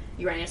trap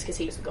Uranus, because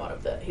he was the god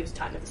of he was the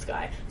Titan of the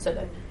sky, so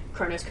that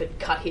Kronos could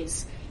cut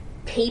his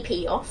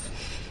pee off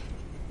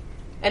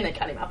and then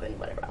cut him up and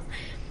whatever else.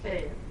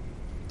 Yeah.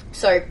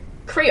 So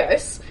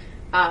Krios,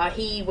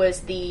 he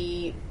was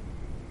the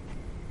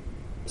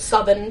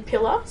southern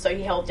pillar, so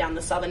he held down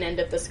the southern end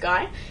of the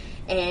sky,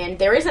 and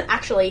there isn't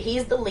actually,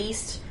 he's the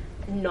least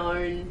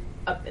known,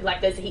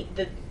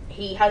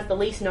 he has the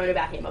least known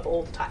about him of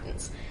all the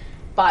Titans,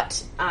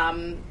 but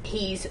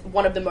he's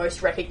one of the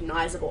most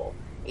recognisable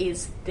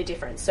is the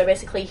difference. So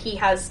basically he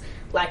has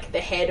like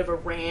the head of a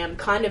ram,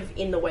 kind of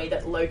in the way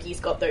that Loki's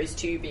got those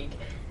 2 big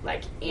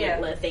like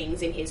antler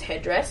things in his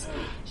headdress.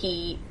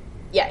 He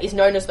is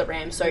known as the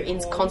ram, so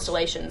in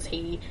constellations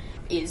he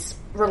is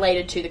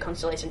related to the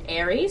constellation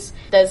Aries.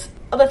 There's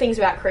other things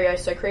about Krios.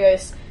 So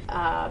Krios,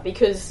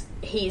 because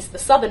he's the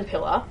southern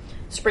pillar,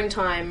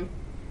 springtime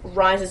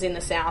rises in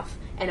the south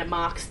and it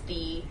marks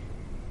the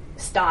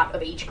start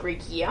of each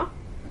Greek year.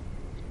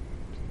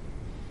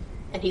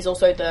 And he's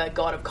also the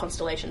god of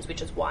constellations,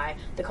 which is why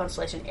the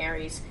constellation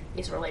Aries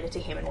is related to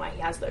him and why he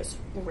has those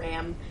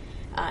ram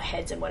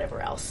heads and whatever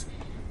else.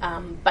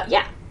 But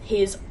yeah,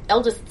 his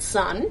eldest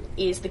son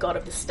is the god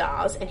of the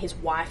stars and his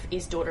wife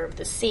is daughter of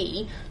the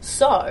sea.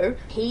 So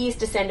he is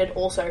descended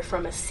also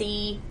from a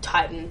sea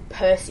titan,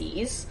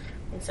 Perseus,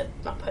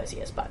 not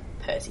Perseus, but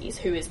Perseus,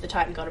 who is the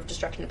titan god of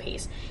destruction and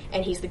peace.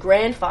 And he's the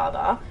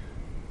grandfather,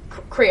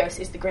 Krios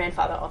is the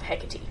grandfather of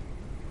Hecate.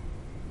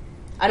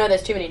 I know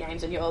there's too many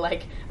names and you're,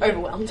 like,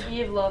 overwhelmed.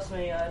 You've lost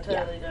me. I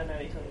totally don't know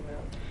what you're talking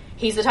about.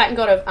 He's the Titan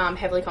god of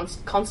heavenly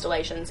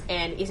constellations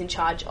and is in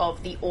charge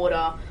of the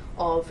order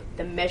of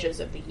the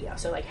measures of the year.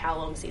 So, like, how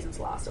long seasons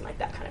last and, like,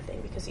 that kind of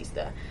thing, because he's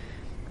the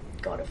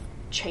god of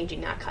changing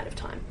that kind of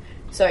time.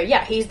 So,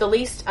 yeah, he's the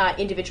least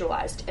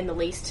individualized and the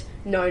least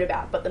known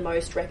about, but the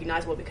most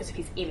recognizable because of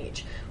his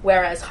image.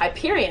 Whereas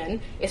Hyperion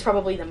is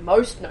probably the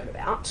most known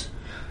about.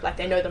 Like,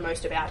 they know the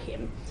most about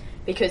him,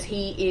 because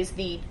he is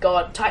the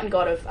god, Titan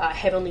god of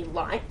heavenly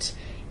light,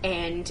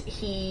 and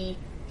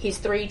his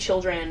 3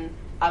 children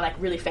are like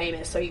really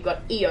famous. So you've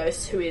got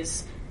Eos, who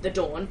is the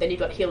dawn, then you've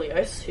got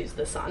Helios, who's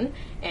the sun,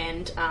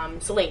 and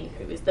Selene,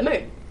 who is the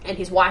moon. And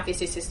his wife is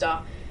his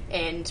sister,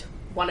 and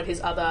one of his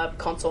other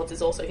consorts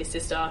is also his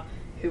sister,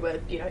 who were,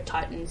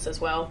 Titans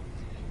as well.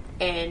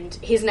 And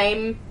his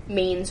name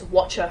means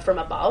watcher from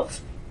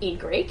above in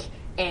Greek,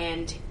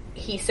 and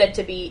he's said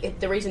to be,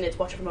 the reason it's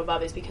watcher from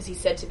above is because he's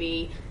said to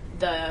be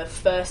the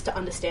first to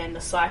understand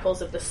the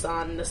cycles of the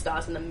sun, the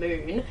stars and the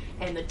moon,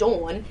 and the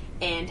dawn,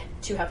 and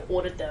to have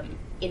ordered them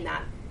in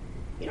that,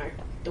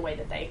 the way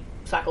that they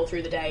cycle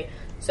through the day,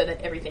 so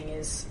that everything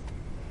is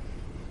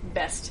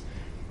best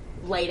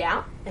laid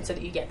out, and so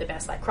that you get the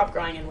best, like, crop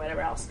growing and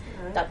whatever else.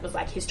 Mm-hmm. That was,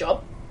 like, his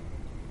job.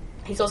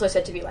 He's also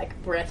said to be,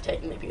 like,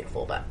 breathtakingly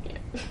beautiful, but,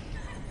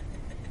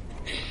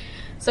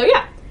 So,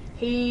 yeah,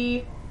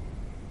 he,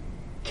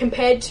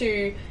 compared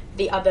to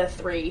the other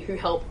 3 who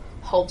help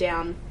hold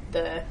down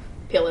the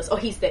pillars, or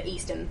he's the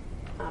eastern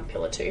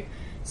pillar too,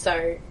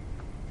 so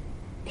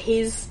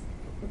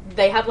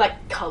they have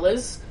like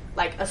colours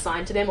like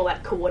assigned to them or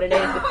like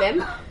coordinated with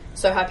them.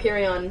 So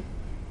Hyperion's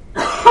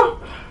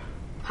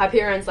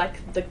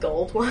like the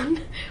gold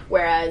one,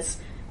 whereas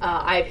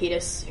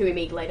Iapetus, who we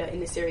meet later in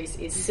the series,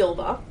 is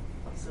silver.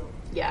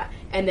 Yeah,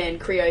 and then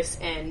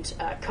Krios and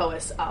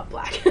Coas are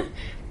black.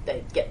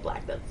 They get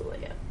black, that's all they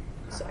get.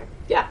 So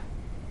yeah.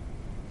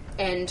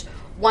 And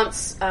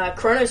once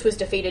Kronos was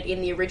defeated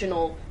in the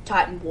original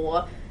Titan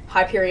War,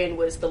 Hyperion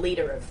was the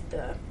leader of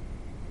the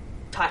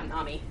Titan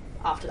army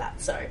after that.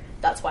 So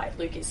that's why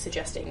Luke is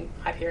suggesting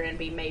Hyperion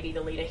be maybe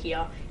the leader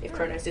here if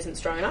Kronos isn't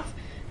strong enough,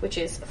 which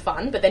is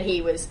fun. But then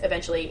he was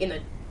eventually, in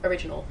the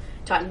original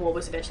Titan War,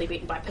 was eventually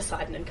beaten by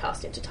Poseidon and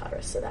cast into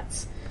Tartarus. So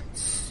that's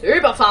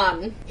super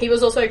fun. He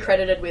was also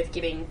credited with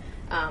giving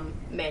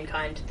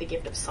mankind the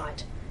gift of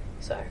sight.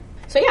 So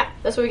yeah,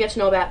 that's what we get to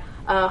know about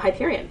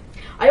Hyperion.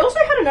 I also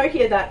had a note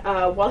here that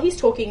while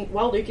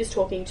Luke is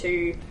talking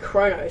to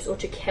Kronos, or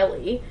to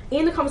Kelly,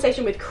 in the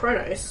conversation with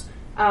Kronos,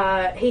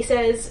 he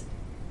says,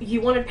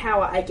 "You wanted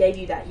power, I gave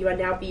you that. You are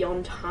now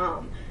beyond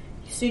harm.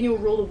 Soon you will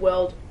rule the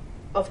world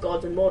of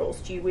gods and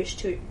mortals. Do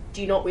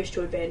you not wish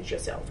to avenge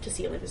yourself to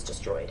see Olympus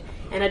destroyed?"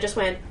 And I just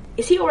went,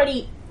 is he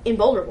already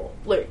invulnerable,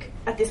 Luke,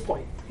 at this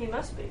point? He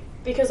must be.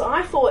 Because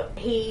I thought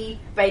he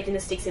bathed in the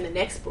Styx in the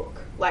next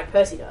book, like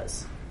Percy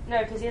does. No,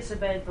 because he has to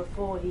bathe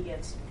before he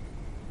gets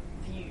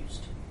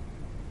fused.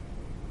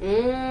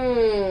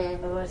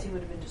 Mm. Otherwise he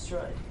would have been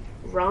destroyed.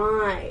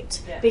 Right.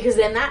 Yeah. Because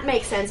then that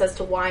makes sense as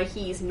to why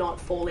he's not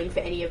falling for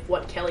any of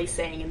what Kelly's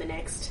saying in the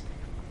next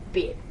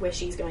bit, where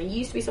she's going, you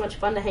used to be so much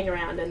fun to hang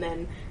around, and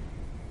then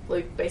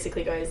Luke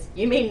basically goes,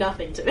 you mean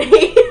nothing to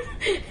me.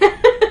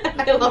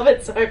 I love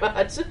it so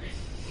much.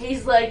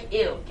 He's like,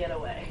 ew, get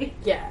away.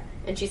 Yeah.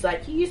 And she's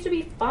like, you used to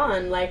be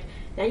fun, like,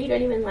 now you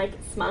don't even, like,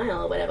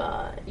 smile or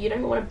whatever. You don't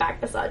even want a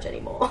back massage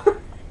anymore.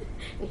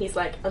 And he's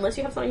like, unless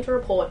you have something to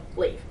report,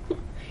 leave.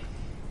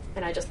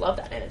 And I just love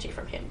that energy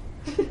from him.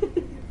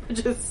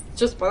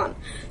 just fun.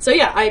 So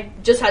yeah, I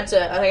just had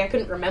to, I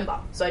couldn't remember,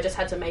 so I just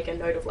had to make a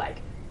note of, like,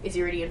 is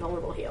he already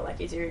invulnerable here? Like,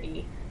 is he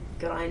already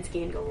got iron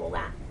skin, got all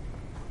that?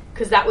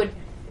 Because that would,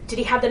 did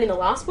he have that in the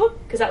last book?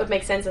 Because that would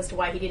make sense as to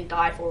why he didn't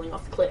die falling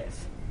off the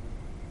cliff.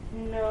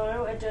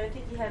 No, I don't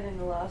think he had it in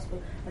the last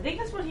book. I think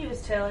that's what he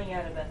was telling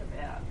Annabeth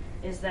about,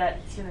 is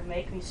that he's going to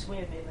make me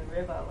swim in the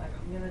river, like,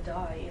 I'm going to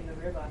die in the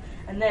river.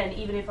 And then,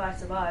 even if I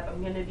survive,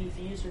 I'm going to be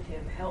fused with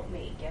him, help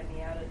me, get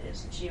me out of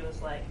this. And she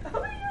was like, oh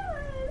my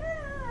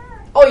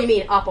god. Oh, you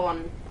mean up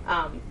on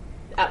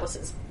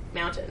Atlas's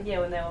mountain?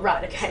 Yeah, when they were...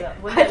 Right, okay.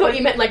 I thought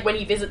you meant, like, when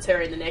he visits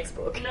her in the next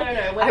book. No.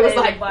 When I was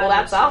like, well,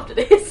 that's after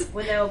this.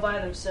 When they were by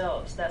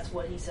themselves, that's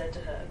what he said to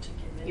her to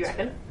convince You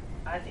reckon? her.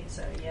 I think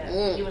so, yeah.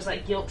 Mm. He was,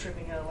 like,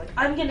 guilt-tripping her, like,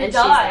 I'm gonna And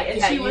die. like, and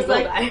yeah, she you was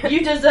will like, die. you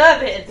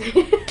deserve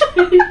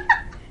it.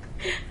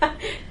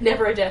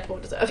 Never a death more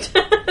deserved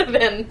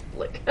than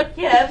Luke.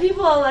 Yeah,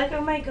 people are like,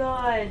 oh my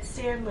god,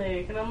 Stan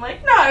Luke. And I'm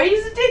like, no,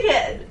 he's a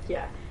dickhead.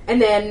 Yeah.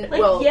 And then,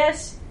 Like, well...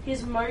 yes,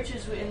 his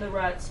motives were in the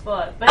right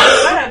spot, but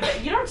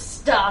you don't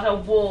start a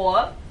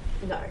war.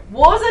 No.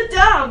 Wars are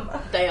dumb.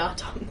 They are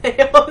dumb. They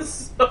are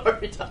so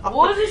dumb.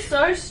 Wars are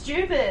so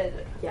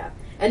stupid. Yeah.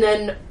 And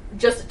then,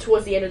 just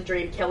towards the end of the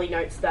dream, Kelly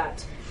notes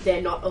that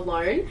they're not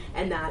alone,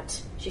 and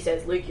that she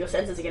says, Luke, your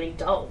senses are getting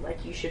dull.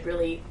 Like, you should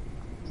really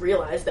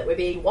realise that we're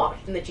being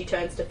watched. And then she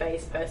turns to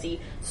face Percy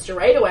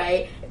straight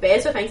away,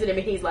 bares her fangs at him,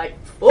 and he's like,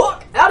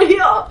 fuck, out of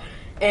here!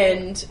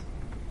 And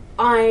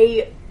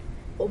I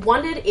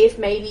wondered if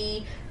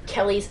maybe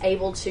Kelly's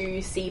able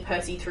to see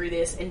Percy through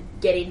this and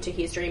get into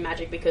his dream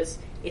magic, because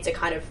it's a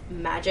kind of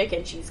magic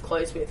and she's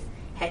close with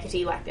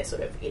Hecate, like they're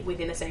sort of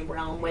within the same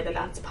realm, whether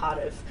that's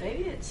part of...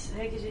 Maybe it's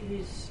Hecate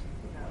who's...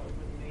 No, it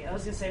wouldn't be. I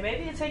was going to say,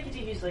 maybe it's Hecate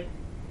who's, like,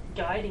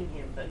 guiding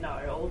him, but no,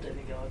 all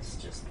demigods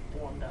just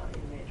wander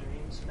in their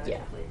dreams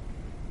magically.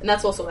 And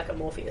that's also like a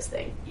Morpheus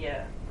thing.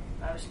 Yeah.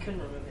 I just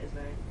couldn't remember his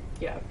name.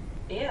 Yeah.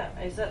 Yeah,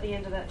 is that the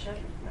end of that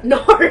chapter?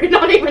 No,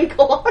 not even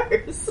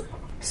close.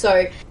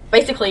 So,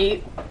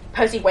 basically,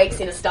 Percy wakes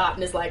in a start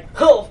and is like,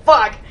 oh,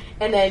 fuck!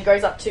 And then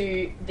goes up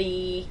to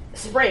the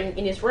spring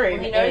in his room.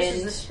 Well, he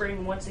notices the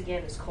spring once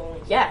again is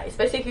calling. Yeah, it's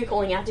basically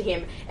calling out to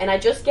him. And I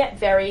just get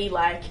very,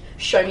 like,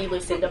 Show Me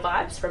Lucinda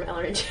vibes from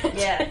Ella and Jet.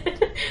 Yeah.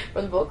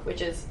 From the book,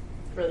 which is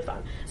really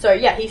fun. So,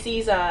 yeah, he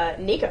sees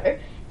Nico,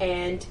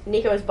 and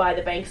Nico is by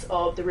the banks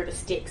of the River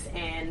Styx,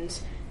 and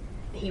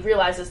he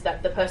realises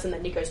that the person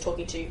that Nico's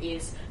talking to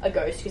is a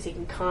ghost, because he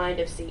can kind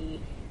of see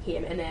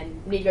him. And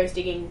then Nico's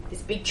digging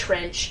this big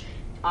trench,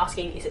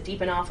 asking, is it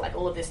deep enough, like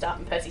all of this stuff,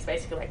 and Percy's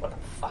basically like, what the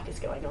fuck is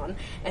going on?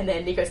 And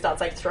then Nico starts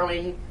like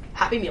throwing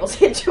Happy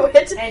Meals into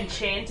it. And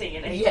chanting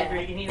in ancient Yeah.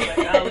 Greek, and he's like,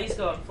 oh, he's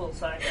gone full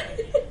psycho.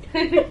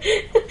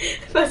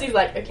 Percy's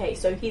like, okay,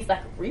 so he's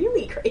like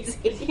really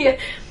crazy.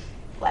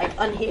 Like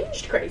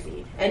unhinged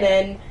crazy. And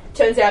then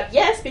turns out,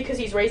 yes, because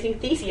he's raising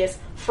Theseus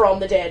from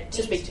the dead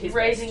to speak to his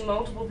raising ghost.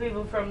 multiple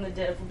people from the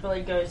dead,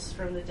 probably ghosts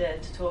from the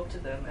dead, to talk to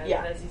them. And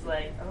Yeah. Percy's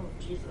like, oh,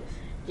 Jesus.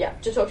 Yeah,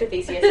 to talk to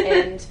Theseus,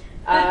 and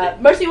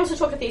mostly wants to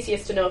talk to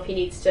Theseus to know if he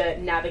needs to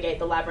navigate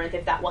the labyrinth,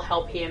 if that will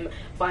help him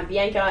find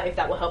Bianca, if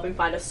that will help him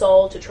find a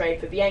soul to trade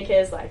for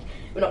Bianca's, like,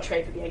 well, not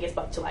trade for Bianca's,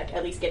 but to, like,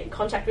 at least get in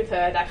contact with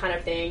her, that kind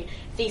of thing.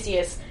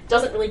 Theseus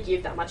doesn't really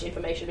give that much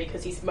information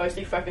because he's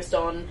mostly focused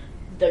on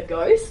the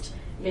ghost,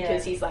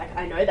 because he's like,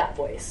 I know that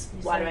voice.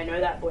 Why do I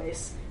know that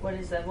voice? What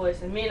is that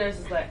voice? And Minos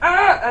is like,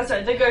 ah! I'm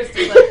sorry, the ghost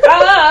is like,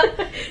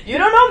 ah! You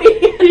don't know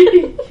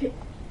me!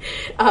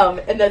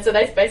 And then, so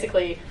that's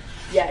basically...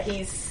 Yeah,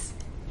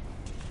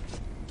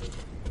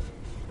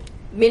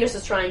 Minos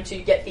is trying to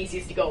get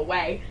Theseus to go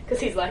away,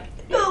 because he's like,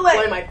 Go away.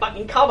 blow my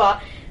fucking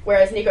cover,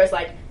 whereas Nico's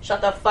like,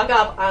 shut the fuck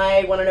up,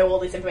 I want to know all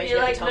this information.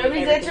 You're like, Tell me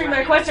nobody's everything answering right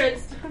my now."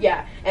 questions.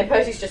 Yeah, and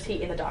Percy's just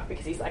in the dark,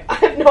 because he's like, I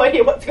have no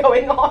idea what's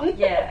going on.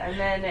 Yeah, and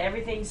then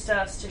everything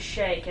starts to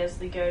shake as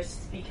the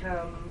ghosts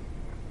become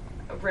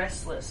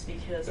restless,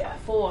 because a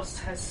force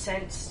has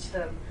sensed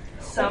them.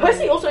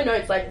 Percy also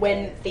notes, like,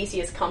 when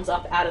Theseus comes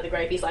up out of the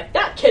grave, he's like,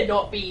 that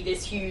cannot be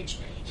this huge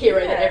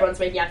hero that everyone's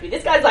making out to be.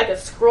 This guy's like a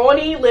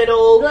scrawny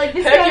little Like,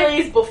 this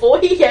Hercules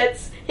before he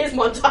gets his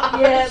montage.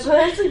 Yeah, but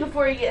actually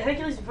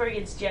Hercules before he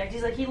gets jacked,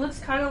 he's like, he looks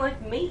kind of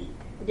like me.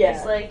 Yeah.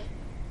 He's like,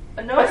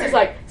 no. Percy's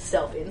like,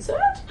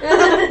 self-insert?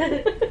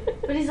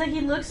 But he's like,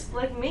 he looks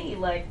like me,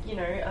 like, you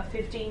know, a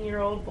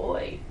 15-year-old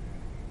boy.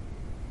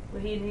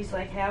 Where he's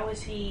like, how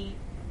is he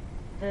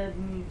the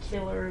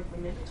killer of the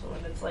Minotaur?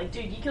 And it's like,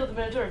 dude, you killed the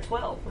Minotaur at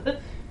 12. Anyway,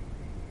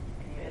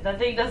 that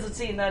thing doesn't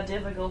seem that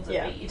difficult to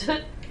beat.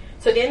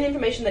 So the only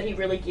information that he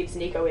really gives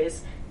Nico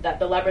is that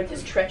the labyrinth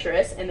is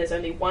treacherous and there's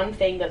only one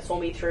thing that saw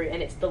me through,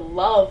 and it's the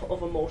love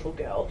of a mortal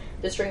girl.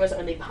 The string was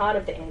only part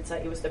of the answer.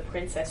 It was the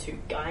princess who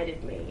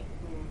guided me.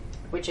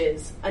 Which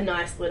is a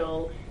nice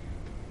little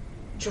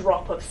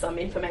drop of some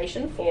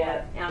information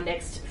for our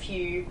next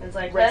few It's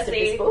like, rest of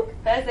this book.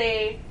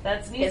 Percy,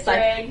 that's an It's Easter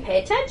egg. like,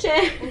 pay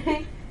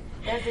attention.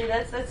 Percy,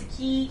 that's a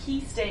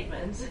key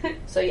statement.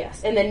 So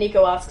yes, and then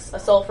Nico asks, a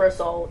soul for a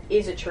soul,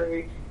 is it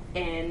true?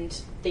 And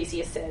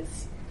Theseus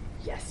says,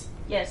 yes.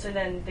 Yeah, so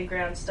then the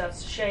ground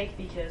starts to shake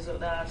because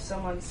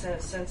someone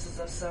senses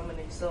us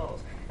summoning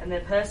souls. And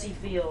then Percy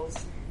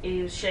feels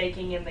he was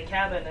shaking in the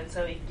cabin, and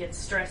so he gets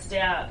stressed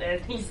out,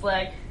 and he's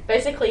like,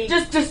 basically,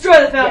 just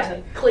destroy the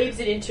fountain! Yeah, cleaves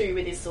it in two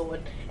with his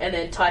sword, and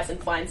then Tyson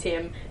finds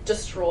him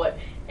distraught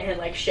and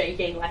like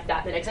shaking like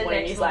that the next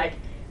morning. He's like,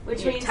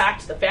 which you means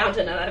attacked the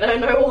fountain, and I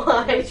don't know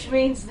why. Which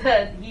means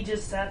that he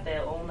just sat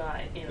there all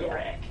night in a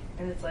wreck.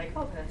 And it's like,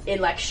 oh, Percy.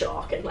 In like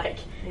shock and like,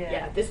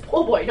 this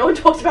poor boy. No one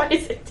talks about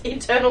his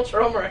internal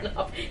trauma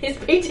enough. His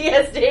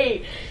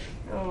PTSD.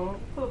 Oh,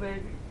 poor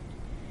baby.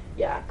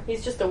 Yeah,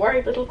 he's just a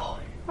worried little boy.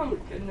 Oh my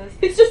goodness.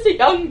 He's just a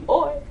young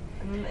boy.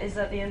 And is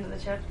that the end of the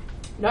chapter?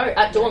 No,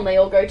 at dawn they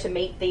all go to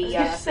meet the.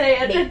 I was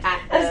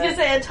gonna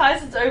say, and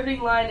Tyson's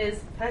opening line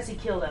is, Percy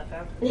killed that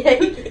fountain. Yeah,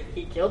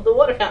 he killed the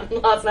water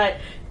fountain last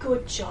night.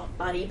 Good job,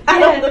 buddy.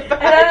 Pat on the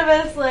back. And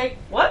Annabeth's like,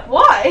 what?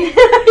 Why?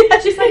 Yeah,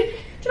 she's like,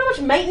 do you know how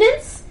much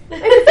maintenance?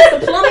 Maybe fix the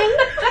plumbing.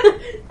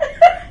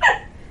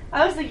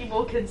 I was thinking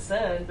more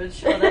concern, but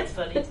sure, that's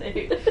funny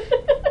too.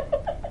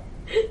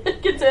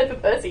 Concern for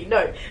Percy,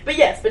 no. But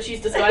yes, but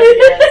she's disguising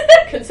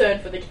it as concern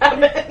for the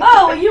cabin.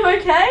 Oh, are you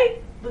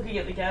okay? Looking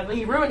at the cabin.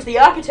 He ruined the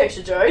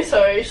architecture, Joe,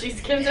 so she's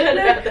concerned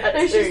about that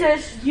too. She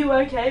says, you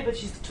okay? But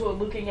she's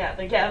looking at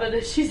the cabin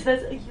and she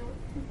says, are you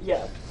okay?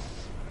 Yeah.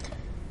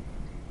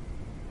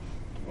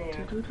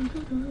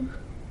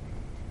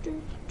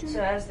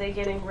 So as they're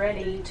getting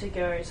ready to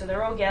go, so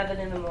they're all gathered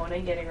in the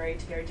morning, getting ready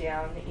to go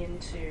down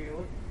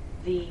into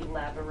the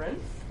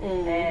labyrinth,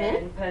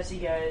 and Percy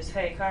goes,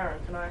 hey, Chiron,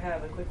 can I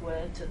have a quick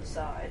word to the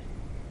side?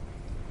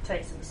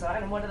 Takes him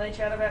aside, and what do they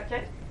chat about,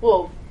 Kate?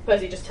 Well,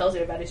 Percy just tells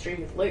him about his dream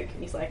with Luke,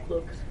 and he's like,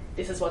 look,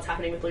 this is what's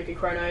happening with Luke and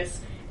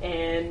Kronos,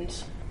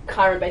 and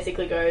Chiron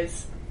basically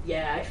goes,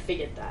 yeah, I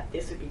figured that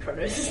this would be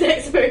Kronos'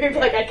 next move.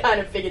 Like, I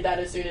kind of figured that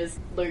as soon as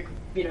Luke,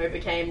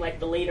 became, like,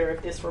 the leader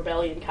of this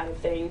rebellion kind of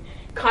thing.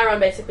 Chiron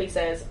basically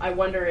says, I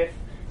wonder if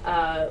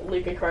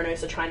Luke and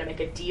Kronos are trying to make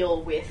a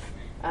deal with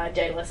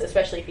Daedalus,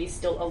 especially if he's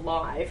still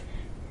alive,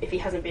 if he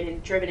hasn't been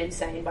driven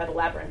insane by the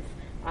labyrinth.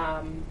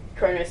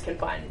 Kronos can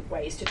find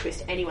ways to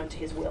twist anyone to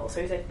his will.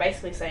 So he's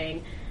basically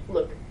saying,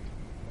 look,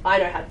 I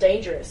know how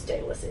dangerous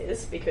Daedalus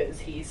is because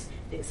he's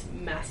this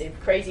massive,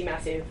 crazy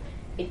massive,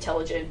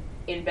 intelligent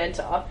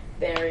inventor.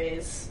 There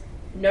is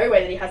no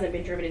way that he hasn't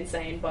been driven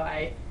insane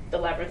by the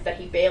labyrinth, that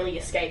he barely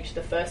escaped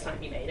the first time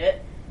he made it.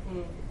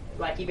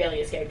 Like, he barely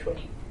escaped when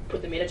he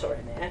put the Minotaur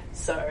in there.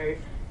 So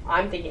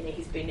I'm thinking that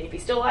if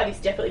he's still alive, he's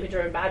definitely been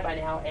driven bad by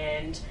now,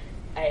 and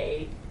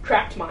a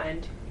cracked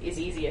mind is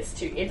easiest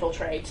to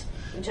infiltrate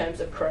in terms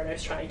of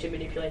Kronos trying to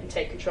manipulate and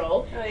take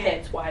control. Oh, yeah.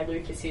 Hence why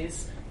Luke is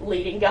his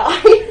leading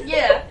guy.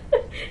 Yeah.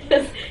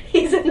 Because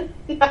he's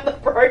another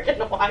broken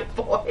white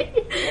boy.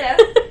 Yeah.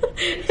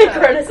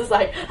 Kronos is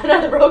like,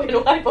 another broken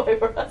white boy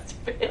for us to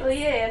fix. Oh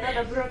yeah,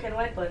 another broken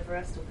white boy for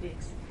us to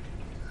fix.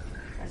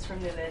 That's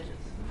from the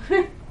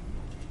Avengers.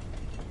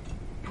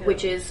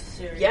 Which is,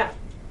 serious.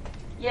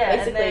 Yeah,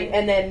 basically,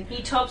 and then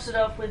he tops it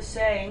off with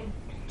saying,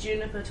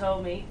 Juniper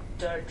told me,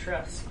 don't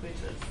trust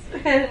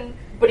squitters.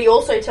 But he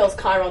also tells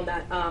Chiron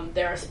that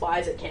there are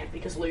spies at camp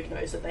because Luke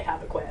knows that they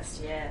have a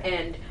quest. Yeah.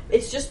 And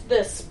it's just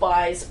the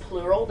spies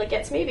plural that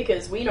gets me,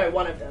 because we know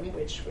one of them,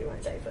 which we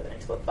won't say for the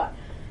next book, but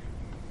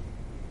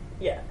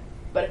yeah.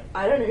 But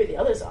I don't know who the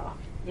others are.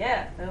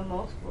 Yeah, there are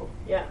multiple.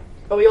 Yeah.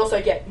 But we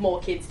also get more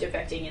kids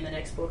defecting in the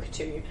next book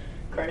to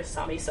Cronus'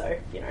 army, so,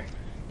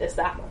 there's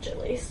that much at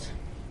least.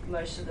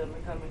 Most of them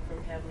are coming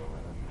from Capital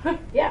Leather.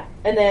 Yeah.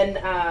 And then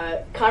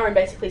Chiron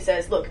basically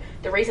says, look,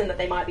 the reason that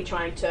they might be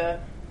trying to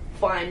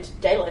find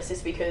Daedalus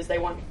is because they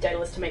want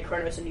Daedalus to make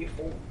Kronos a new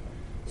form.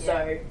 Yeah.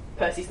 So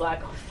Percy's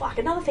like, oh fuck,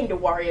 another thing to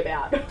worry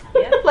about.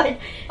 Yeah. Like,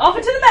 off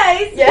into the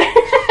maze! Yeah.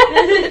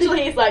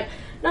 Literally, he's like,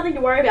 nothing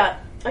to worry about.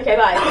 Okay,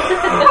 bye.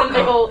 And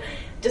they all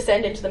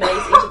descend into the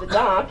maze, into the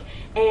dark,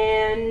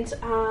 and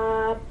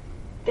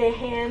their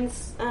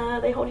hands,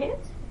 they hold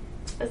hands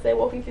as they're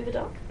walking through the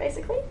dark,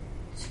 basically.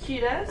 It's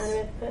cute as. Annabeth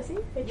and Percy.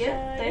 Which,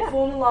 they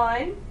form a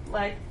line,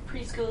 like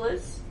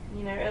preschoolers,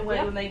 and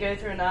when they go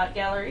through an art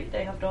gallery,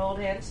 they have to hold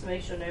hands to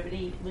make sure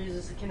nobody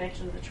loses the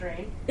connection to the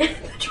train. The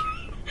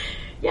train.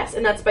 Yes,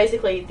 and that's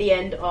basically the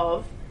end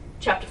of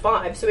chapter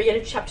 5. So we get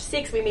into chapter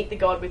 6, we meet the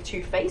god with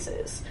two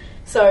faces.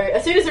 So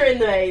as soon as they're in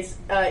the maze,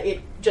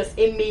 it just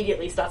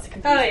immediately starts to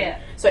confuse Oh, him. yeah.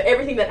 So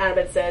everything that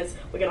Annabeth says,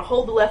 we're going to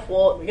hold the left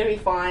wall, we're going to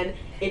be fine,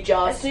 it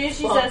just As soon as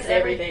she fucks says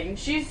everything.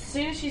 as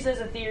soon as she says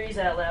her theories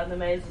out loud, the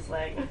maze is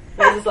like,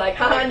 Maze is like,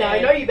 haha, no, I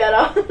know you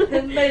better.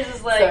 the maze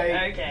is like, So,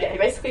 okay. yeah, he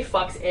basically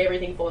fucks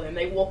everything for them.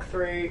 They walk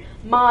through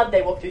mud,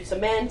 they walk through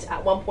cement.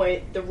 At one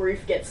point, the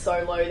roof gets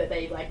so low that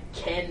they, like,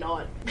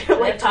 cannot...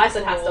 like,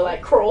 Tyson has to,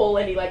 like, crawl,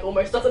 and he, like,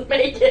 almost doesn't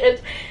make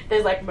it.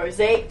 There's, like,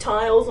 mosaic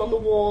tiles on the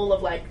wall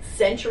of, like,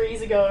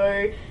 centuries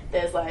ago.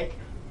 There's, like,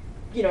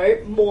 you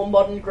know, more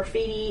modern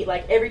graffiti.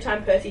 Like, every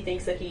time Percy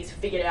thinks that he's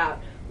figured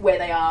out where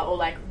they are, or,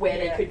 like, where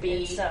they could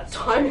be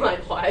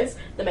timeline-wise,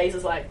 the maze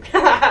is like,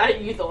 haha,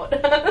 you thought.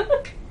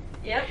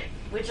 Yep,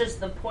 which is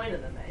the point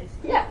of the maze.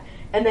 Yeah.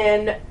 And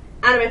then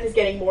Annabeth is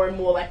getting more and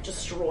more, like,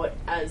 distraught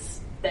as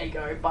they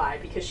go by,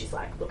 because she's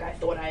like, look, I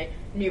thought I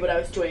knew what I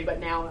was doing, but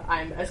now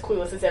I'm as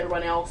clueless as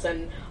everyone else,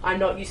 and I'm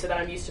not used to that.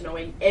 I'm used to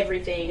knowing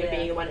everything and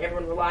being the one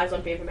everyone relies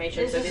on for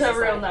information. This is a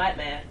real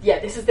nightmare. Yeah,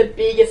 this is the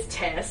biggest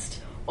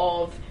test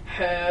of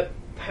her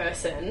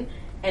person,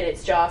 and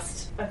it's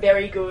just a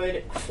very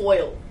good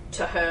foil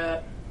to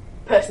her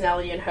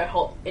personality and her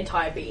whole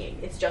entire being.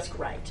 It's just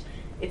great.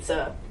 It's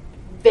a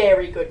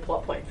very good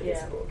plot point for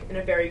this book, and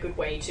a very good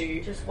way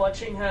to... Just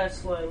watching her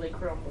slowly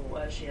crumble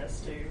where she has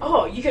to...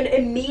 Oh, you can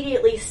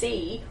immediately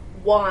see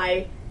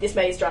why this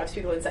maze drives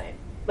people insane.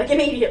 Like,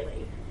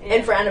 immediately. Yeah.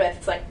 And for Annabeth,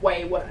 it's, like,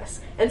 way worse.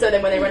 And so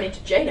then when they run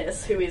into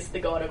Janus, who is the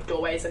god of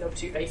doorways and of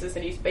two faces,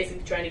 and he's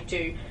basically trying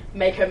to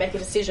make her make a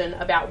decision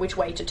about which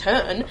way to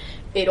turn,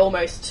 it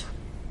almost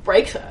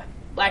breaks her.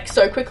 Like,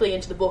 so quickly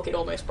into the book, it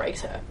almost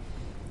breaks her.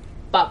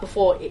 But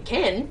before it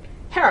can,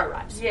 Hera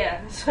arrives.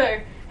 Yeah,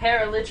 so...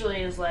 Hera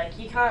literally is like,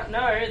 you can't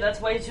know, that's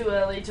way too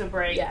early to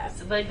break. Yeah.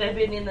 So, like, they've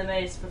been in the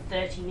maze for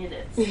 30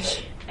 minutes.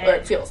 Or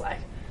it feels like.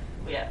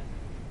 Yeah.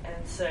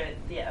 And so,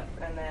 yeah,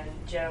 and then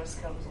Janus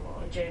comes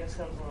along. Janus.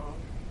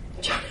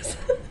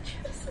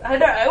 I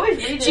know, I always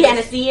read it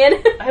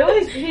Janisian. I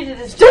always read it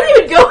as Don't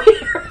even go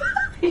here.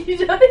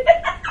 You don't...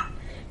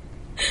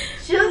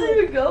 She doesn't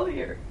even go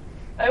here.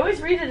 I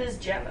always read it as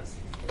Janus.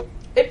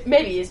 It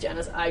maybe is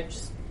Janus. I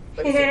just...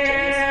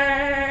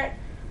 Janus.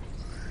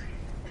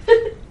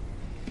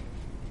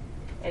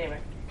 Anyway.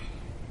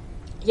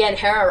 Yeah, and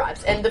Hera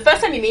arrives. And the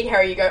first time you meet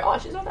Hera, you go, oh,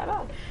 she's not that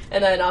bad.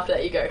 And then after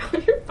that, you go,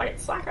 you're a fucking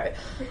psycho.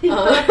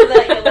 After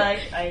that, you're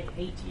like, I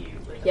hate you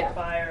with the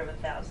fire of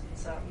 1,000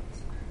 suns.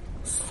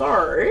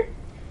 So,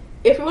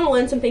 if we want to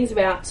learn some things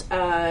about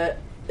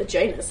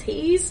Janus,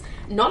 he's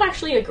not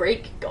actually a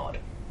Greek god.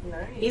 No,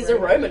 he's a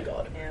Roman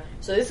god. Yeah.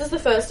 So this is the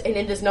first, and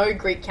then there's no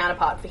Greek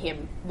counterpart for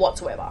him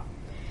whatsoever.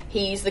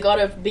 He's the god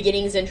of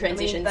beginnings and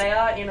transitions. I mean, they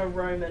are in a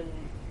Roman,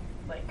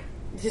 like...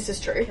 This is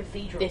true.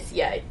 Cathedral. It's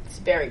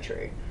very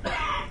true.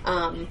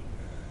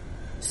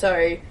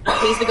 So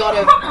he's the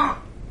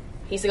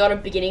god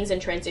of beginnings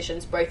and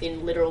transitions, both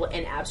in literal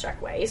and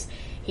abstract ways.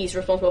 He's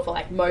responsible for,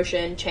 like,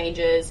 motion,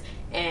 changes,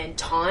 and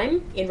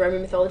time in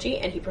Roman mythology,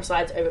 and he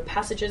presides over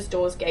passages,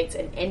 doors, gates,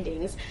 and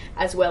endings,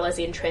 as well as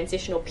in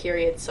transitional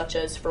periods such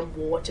as from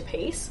war to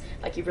peace.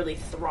 Like, he really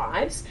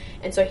thrives.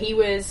 And so he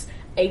was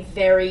a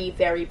very,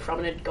 very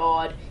prominent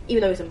god,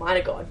 even though he was a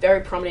minor god,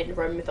 very prominent in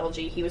Roman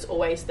mythology. He was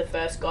always the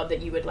first god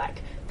that you would,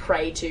 like,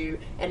 pray to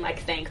and, like,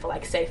 thank for,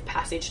 like, safe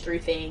passage through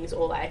things,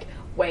 or, like,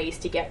 ways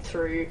to get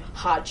through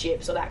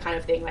hardships or that kind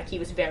of thing. Like, he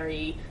was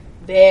very,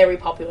 very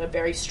popular,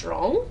 very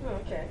strong. Oh,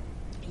 okay.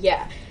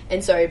 Yeah.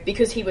 And so,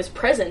 because he was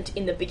present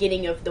in the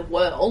beginning of the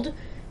world,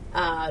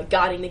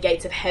 guarding the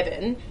gates of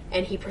heaven,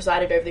 and he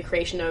presided over the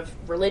creation of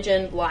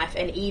religion, life,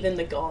 and even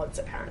the gods,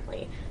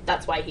 apparently.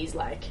 That's why he's,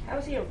 like, how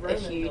is he a Roman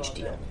huge god,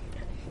 deal.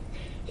 then?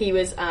 He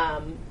was,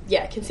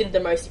 considered the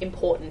most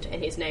important,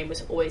 and his name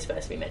was always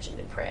first to be mentioned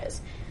in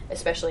prayers,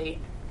 especially,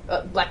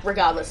 like,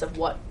 regardless of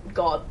what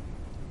god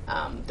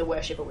the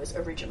worshipper was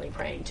originally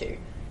praying to.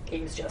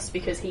 He was just,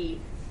 because he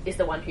is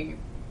the one who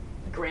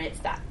grants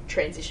that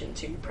transition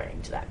to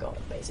praying to that god,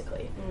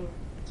 basically. Mm.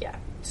 Yeah.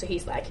 So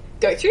he's like,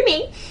 go through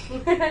me!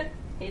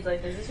 He's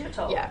like, this is your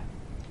toll. Yeah.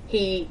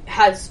 He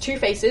has two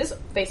faces,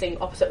 facing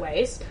opposite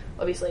ways,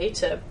 obviously,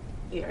 to,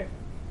 you know,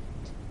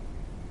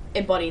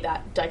 embody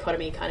that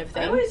dichotomy kind of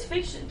thing. I always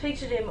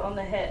pictured him on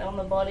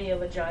the body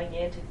of a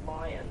gigantic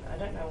lion. I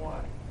don't know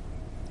why.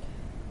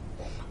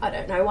 I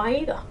don't know why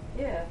either.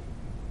 Yeah.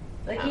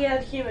 Like, he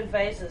had human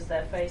faces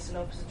that face in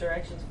opposite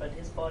directions, but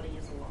his body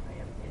is a lion.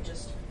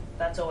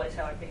 That's always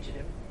how I pictured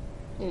him.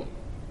 Mm.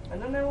 I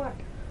don't know why.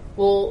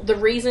 Well, the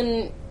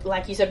reason,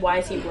 like you said, why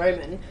is he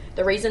Roman?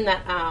 The reason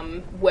that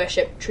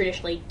worship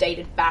traditionally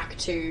dated back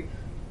to,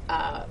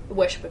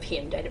 worship of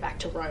him dated back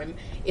to Rome,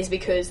 is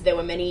because there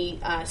were many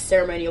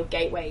ceremonial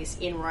gateways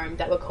in Rome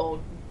that were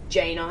called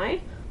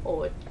Jani,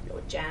 or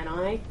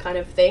Jani kind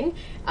of thing,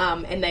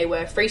 and they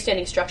were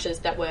freestanding structures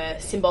that were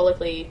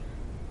symbolically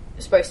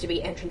supposed to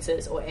be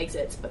entrances or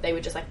exits, but they were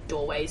just like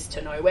doorways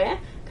to nowhere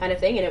kind of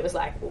thing, and it was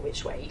like, well,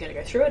 which way? Are you going to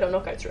go through it or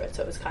not go through it?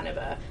 So it was kind of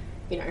a,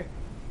 you know,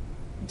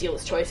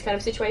 dealer's choice kind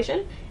of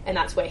situation, and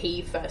that's where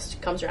he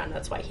first comes around.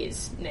 That's why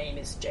his name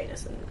is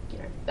Janus, and, you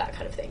know, that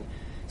kind of thing.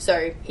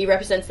 So he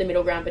represents the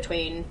middle ground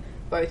between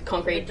both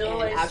concrete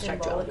and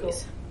abstract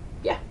dualities.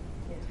 Yeah.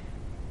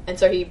 And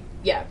so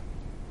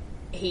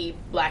he,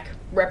 like,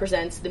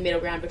 represents the middle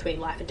ground between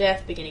life and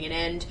death, beginning and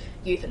end,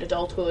 youth and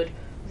adulthood,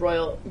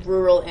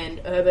 rural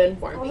and urban,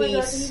 war and Oh peace.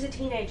 my god, he's a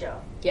teenager.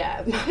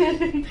 Yeah.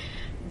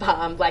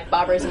 Like,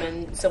 barbarism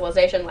and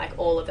civilization, like,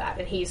 all of that.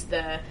 And he's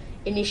the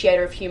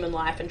initiator of human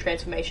life and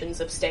transformations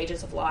of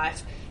stages of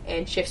life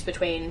and shifts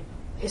between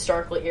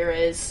historical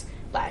eras,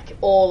 like,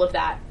 all of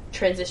that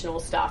transitional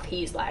stuff.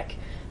 He's like,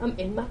 I'm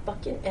in my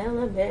fucking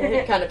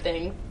element kind of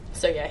thing.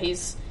 So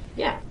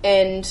yeah,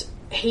 and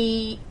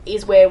he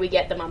is where we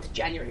get the month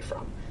January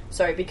from.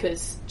 So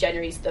because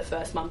January's the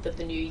first month of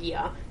the new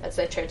year, that's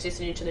their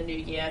transition into the new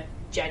year.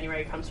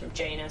 January comes from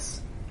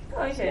Janus.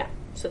 Oh, okay. Yeah,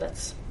 so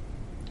that's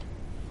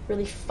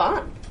really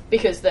fun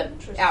because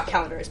our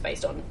calendar is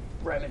based on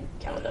Roman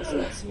calendar. So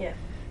that's,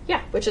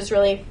 yeah, which is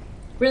really,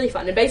 really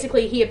fun. And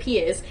basically he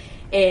appears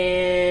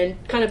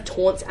and kind of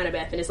taunts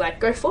Annabeth and is like,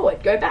 go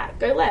forward, go back,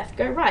 go left,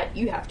 go right.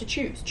 You have to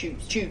choose.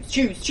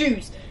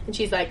 And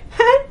she's like,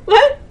 huh?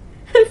 What?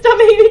 Stop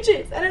making me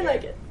choose. I don't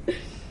like it.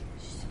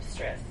 She's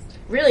stressed.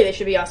 Really, they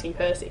should be asking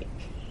Percy.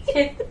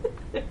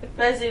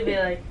 Percy would be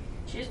like,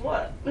 choose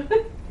what?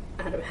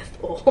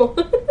 Annabeth or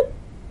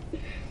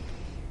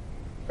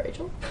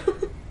Rachel.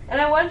 And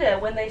I wonder,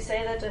 when they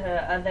say that to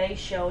her, are they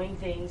showing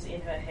things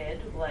in her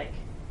head, like,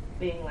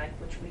 being like,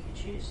 which we could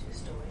choose, this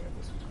story or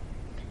this story?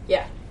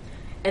 Yeah.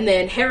 And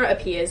then Hera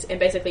appears and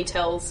basically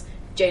tells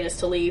Janus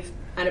to leave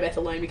Annabeth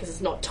alone because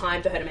it's not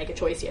time for her to make a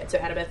choice yet. So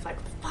Annabeth's like,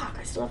 fuck,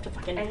 I still have to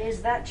fucking... And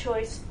is that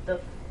choice the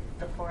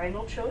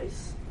final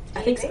choice?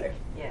 I think so.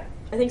 Yeah.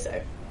 I think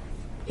so.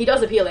 He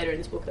does appear later in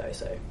this book, though,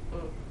 so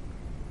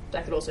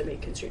that could also be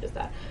construed as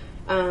that.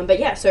 But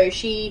yeah, so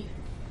she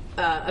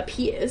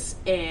appears,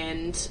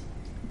 and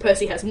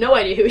Percy has no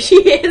idea who she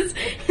is,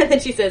 and then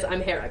she says,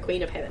 I'm Hera,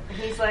 Queen of Heaven. And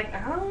he's like,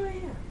 oh,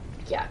 yeah.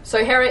 Yeah,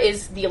 so Hera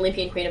is the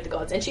Olympian Queen of the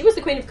Gods, and she was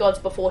the Queen of the Gods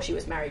before she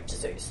was married to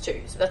Zeus,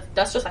 too, so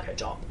that's just like her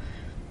job.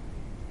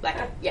 Like,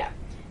 yeah.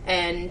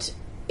 And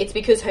it's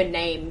because her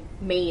name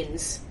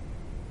means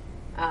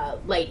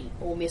lady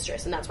or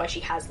mistress, and that's why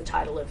she has the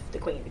title of the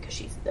queen, because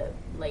she's the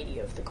lady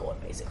of the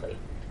court, basically.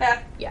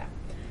 Yeah.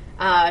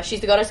 She's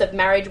the goddess of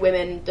marriage,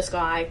 women, the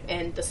sky,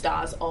 and the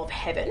stars of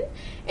heaven,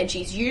 and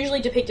she's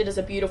usually depicted as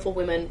a beautiful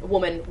woman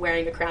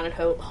wearing a crown and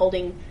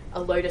holding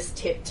a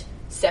lotus-tipped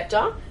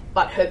scepter,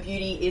 but her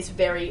beauty is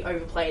very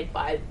overplayed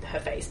by her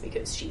face,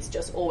 because she's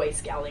just always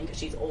scowling, because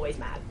she's always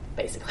mad,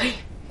 basically.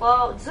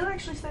 Well, does it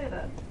actually say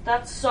that?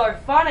 That's so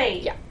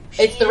funny! Yeah.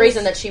 It's the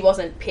reason that she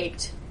wasn't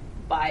picked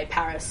by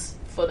Paris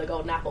for the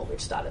Golden Apple,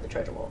 which started the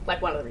Trojan War. Like,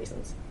 one of the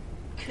reasons.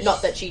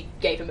 Not that she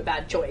gave him a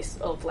bad choice,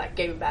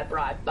 gave him a bad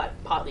bribe, but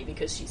partly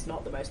because she's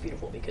not the most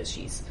beautiful, because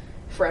she's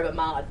forever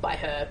marred by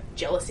her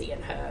jealousy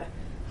and her...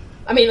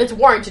 I mean, it's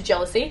warranted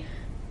jealousy.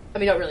 I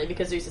mean, not really,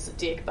 because Zeus is a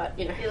dick, but,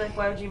 you know. You're like,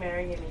 why would you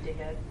marry him, you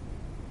dickhead?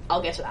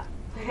 I'll get to that.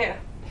 Yeah.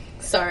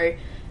 So,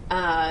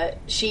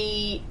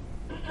 she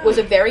was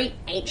a very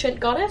ancient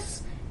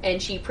goddess,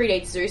 and she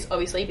predates Zeus,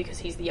 obviously, because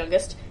he's the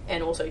youngest,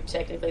 and also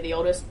technically the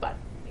oldest, but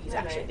he's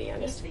actually the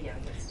youngest. He's the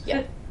youngest.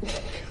 Yeah.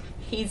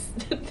 He's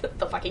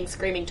the fucking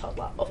screaming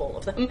toddler of all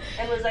of them.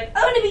 And was like,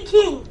 I want to be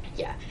king!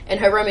 Yeah. And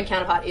her Roman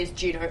counterpart is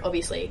Juno,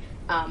 obviously.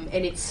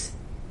 And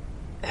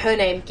her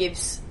name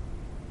gives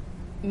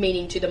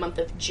meaning to the month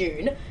of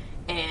June,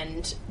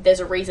 and there's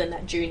a reason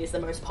that June is the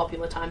most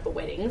popular time for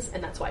weddings,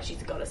 and that's why she's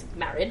the goddess of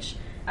marriage.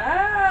 Oh.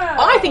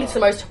 I think it's the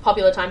most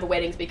popular time for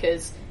weddings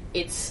because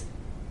it's,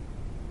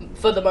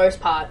 for the most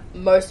part,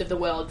 most of the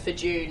world for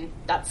June,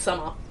 that's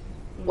summer.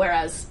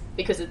 Whereas,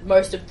 because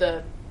most of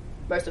the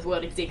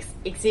world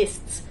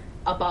exists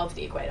above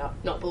the equator,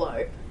 not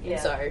below. Yeah.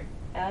 And so,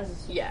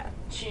 As yeah.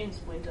 June's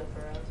winter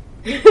for us.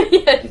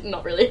 Yeah,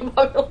 not really a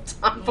popular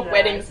time for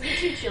weddings.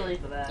 It's too chilly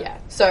for that. Yeah.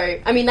 So,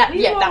 I mean, that...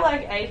 We yeah, more that,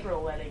 like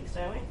April weddings,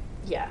 don't we?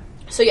 Yeah.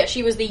 So, yeah,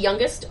 she was the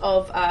youngest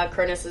of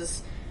Cronus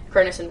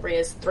and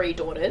Rhea's 3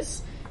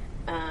 daughters,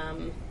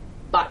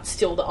 but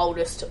still the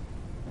oldest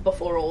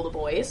before all the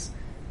boys.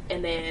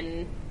 And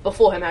then,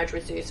 before her marriage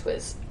with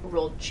Zeus,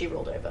 she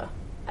ruled over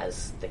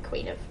as the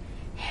Queen of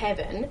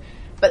Heaven.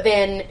 But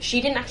then,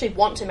 she didn't actually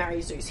want to marry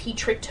Zeus. He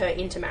tricked her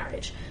into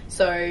marriage.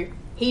 So,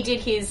 he did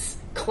his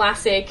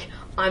classic,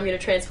 I'm going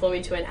to transform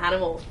into an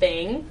animal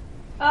thing.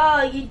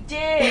 Oh, you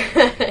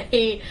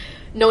did!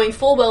 Knowing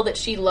full well that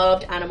she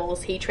loved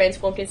animals, he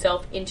transformed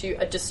himself into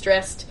a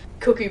distressed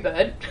cuckoo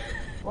bird.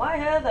 Why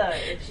her, though,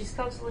 if she's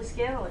constantly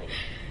scowling?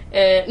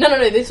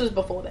 No, this was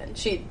before then.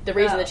 The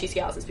reason that she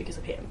scowls is because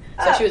of him.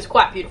 So she was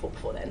quite beautiful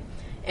before then.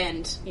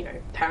 And,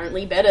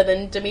 apparently better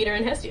than Demeter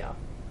and Hestia.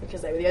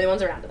 Because they were the only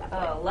ones around at that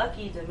point. Oh,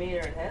 lucky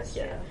Demeter and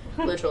Hestia.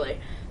 Yeah, literally.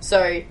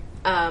 So,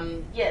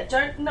 yeah,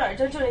 don't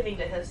do anything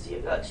to Hestia.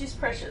 God, she's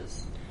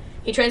precious.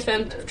 He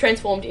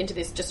transformed into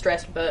this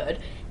distressed bird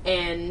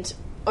and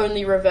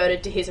only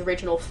reverted to his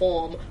original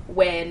form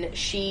when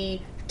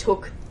she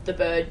took the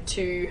bird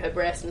to her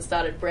breast and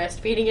started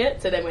breastfeeding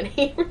it. So then when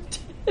he returned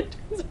to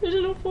his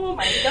original form, oh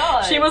my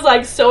God, she was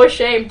like so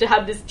ashamed to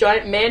have this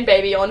giant man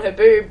baby on her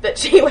boob that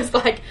she was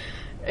like,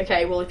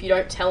 okay, well, if you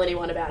don't tell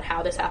anyone about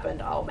how this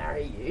happened, I'll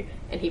marry you.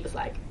 And he was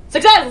like,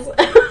 success!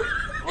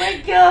 Oh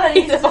my God,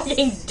 God, He's a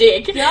fucking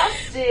dick.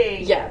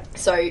 Disgusting. Yeah.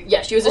 So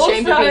yeah, she was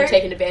ashamed of Also, being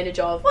taken advantage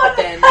of, What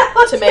but then the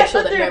hell to make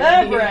sure that through nobody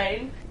her knew.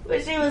 brain,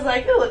 where she was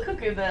like, "Oh, a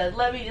cuckoo bird.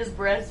 Let me just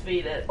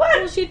breastfeed it."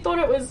 Well, What? she thought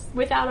it was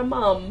without a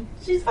mum.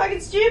 She's fucking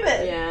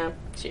stupid. Yeah,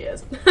 she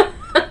is.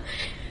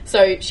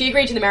 So she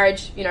agreed to the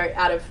marriage,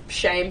 out of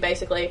shame,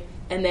 basically.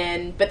 But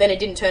then it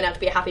didn't turn out to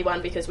be a happy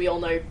one because we all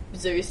know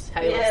Zeus,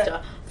 how he likes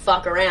to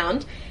fuck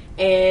around.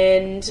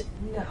 And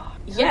No.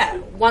 yeah,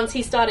 once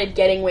he started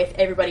getting with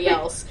everybody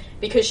else,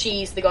 because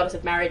she's the goddess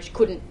of marriage,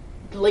 couldn't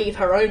leave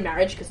her own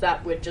marriage because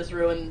that would just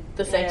ruin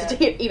the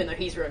sanctity, even though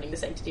he's ruining the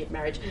sanctity of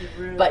marriage.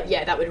 But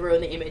yeah, that would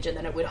ruin the image, and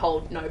then it would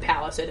hold no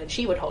power, so then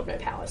she would hold no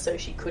power, so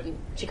she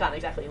can't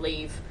exactly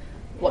leave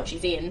what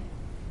she's in.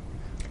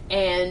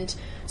 And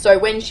so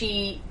when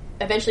she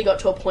eventually got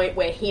to a point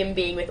where him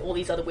being with all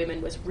these other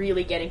women was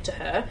really getting to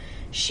her,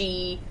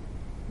 she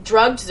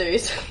drugged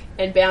Zeus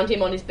and bound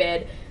him on his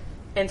bed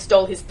and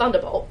stole his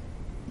thunderbolt.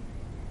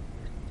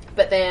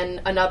 But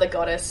then another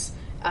goddess,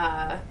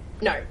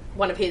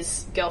 one of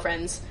his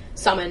girlfriends,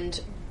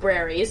 summoned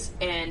Breres,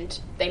 and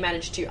they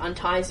managed to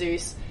untie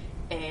Zeus,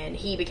 and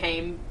he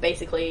became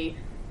basically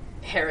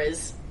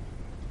Hera's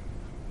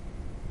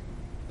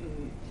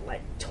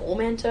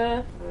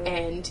tormentor.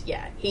 And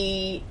yeah,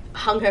 he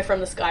hung her from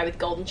the sky with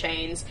golden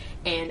chains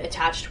and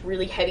attached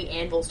really heavy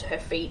anvils to her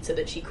feet so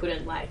that she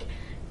couldn't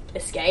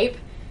escape.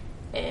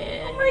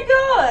 And Oh my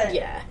god.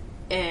 yeah,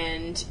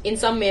 and in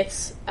some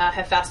myths,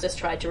 Hephaestus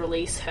tried to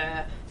release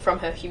her from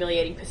her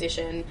humiliating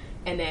position,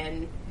 and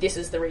then this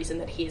is the reason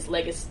that his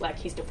leg is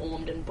he's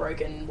deformed and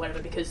broken, whatever,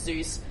 because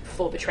Zeus,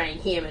 for betraying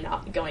him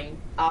and going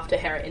after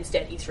Hera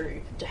instead, he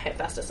threw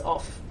Hephaestus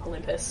off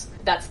Olympus.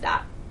 That's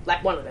that,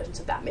 one of the versions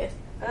of that myth.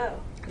 Oh.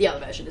 The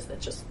other version is that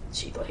just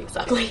she thought he was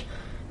ugly.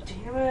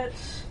 Damn it.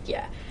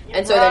 Yeah. You're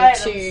And so right,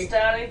 then I'm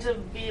starting to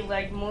be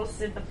more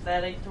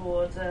sympathetic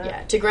towards her.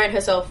 Yeah, to grant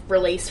herself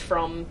release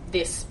from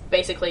this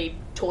basically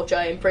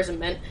torture,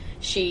 imprisonment,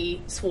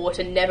 she swore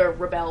to never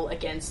rebel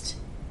against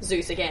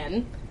Zeus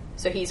again.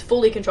 So he's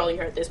fully controlling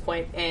her at this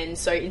point, and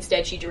so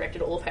instead she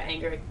directed all of her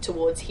anger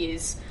towards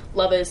his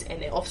lovers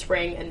and their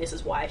offspring, and this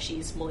is why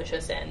she's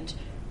malicious and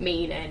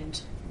mean and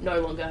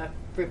no longer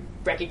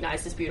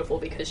recognized as beautiful,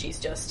 because she's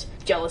just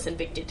jealous and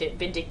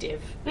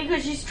vindictive.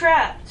 Because she's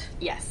trapped.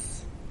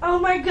 Yes. Oh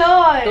my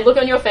god. The look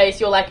on your face,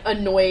 you're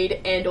annoyed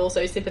and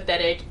also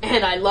sympathetic,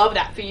 and I love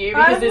that for you,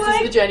 because I'm this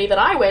is the journey that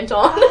I went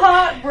on.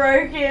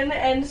 Heartbroken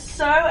and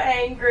so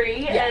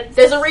angry. Yeah. And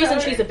There's a reason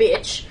she's a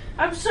bitch.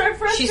 I'm so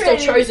frustrated. She's still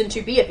chosen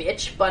to be a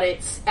bitch, but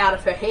it's out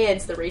of her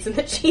hands the reason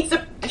that she's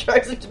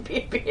chosen to be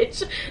a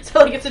bitch.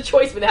 So it's a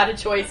choice without a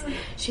choice.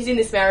 She's in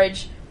this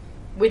marriage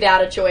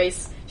without a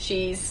choice.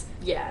 She's,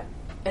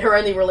 her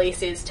only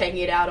release is taking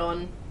it out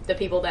on the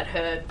people that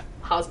her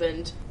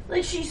husband...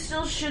 she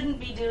still shouldn't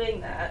be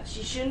doing that.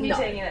 She shouldn't be No.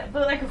 taking it.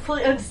 But I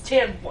completely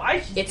understand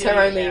why she's It's doing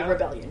her it only now.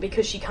 rebellion,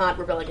 because she can't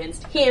rebel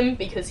against him,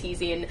 because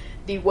he's in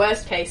the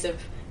worst case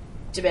of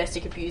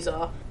domestic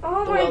abuser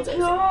Oh the my world's ever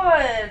seen.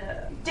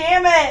 god.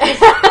 Damn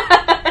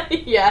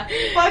it. Yeah.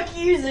 Fuck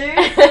you,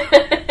 Zeus.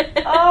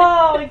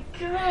 Oh my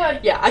god.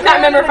 Yeah, I can't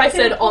remember if I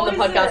Dragon said on the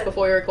poison. podcast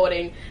before we were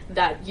recording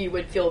that you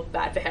would feel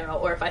bad for Hera,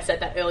 or if I said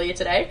that earlier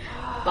today.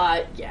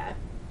 But yeah,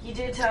 You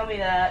did tell me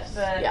that,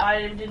 but Yeah.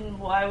 I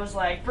didn't. I was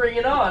like, bring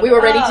it on. we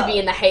were ready to be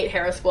in the hate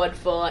Hera squad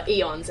for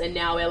eons, and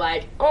now we're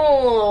like,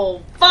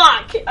 oh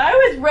fuck! I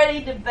was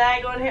ready to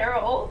bag on Hera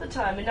all the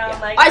time, and now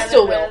I'm like, I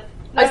still will.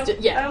 Annabeth. No,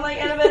 yeah. I'm like,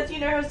 Annabeth, you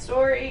know her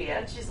story?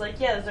 And she's like,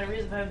 yeah, there's no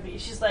reason for her to be.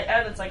 She's like,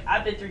 Annabeth's like,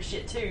 I've been through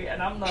shit too,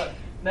 and I'm not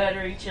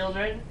murdering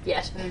children.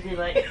 Yes. And I'd be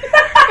like,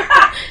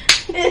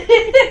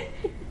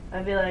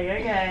 I'd be like,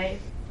 okay.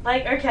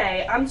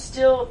 Okay, I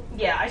still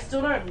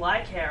don't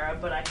like Hera,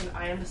 but I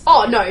understand.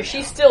 Oh her no, now.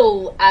 she's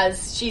still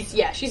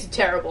she's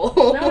terrible.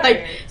 No.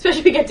 Especially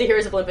if we get to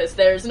Heroes of Olympus,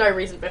 there's no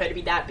reason for her to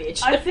be that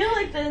bitch. I feel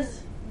like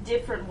there's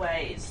different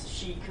ways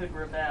she could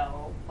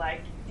rebel.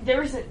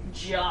 There isn't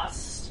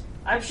just.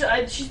 I'm sure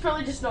she's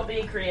probably just not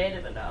being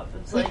creative enough.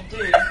 It's like,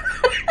 dude,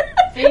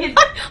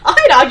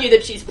 I'd argue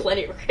that she's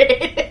plenty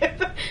creative.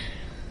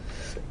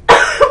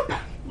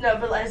 no,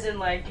 but as in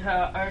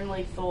her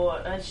only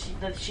thought,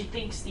 that she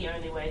thinks the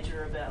only way to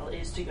rebel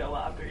is to go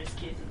after his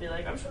kids and be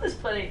like, I'm sure there's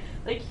plenty.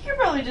 You could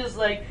probably just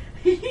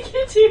you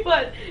can do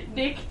what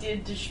Nick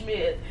did to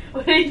Schmidt,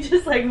 when he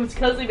just was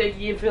constantly making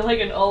you feel like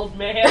an old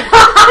man.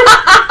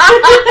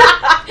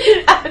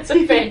 That's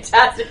a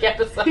fantastic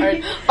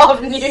episode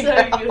of New So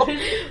Girl. good.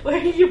 Where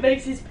he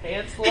makes his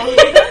pants longer.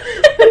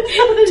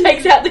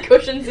 Takes out the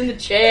cushions in the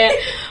chair.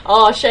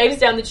 Oh, shaves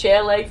down the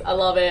chair legs. I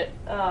love it.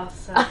 Oh,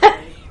 so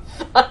funny.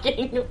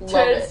 Fucking love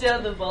Turns it.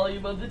 down the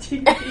volume on the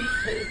TV.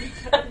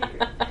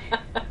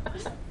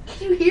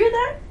 Can you hear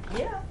that?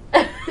 Yeah.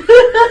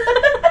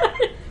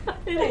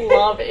 I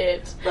love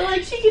it.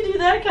 But she can do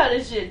that kind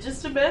of shit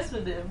just to mess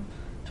with him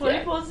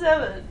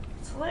 24/7.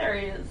 It's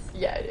hilarious.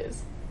 Yeah, it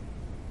is.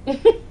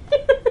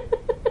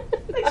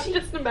 I'm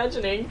just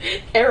imagining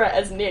Hera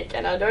as Nick,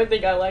 and I don't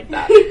think I like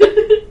that.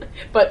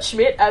 But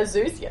Schmidt as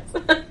Zeus, yes.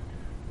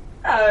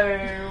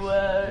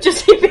 No.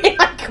 Just him being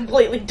like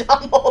completely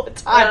dumb all the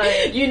time. No.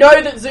 You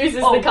know that Zeus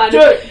is Oh, the kind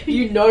don't. of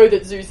you know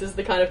that Zeus is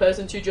the kind of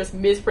person to just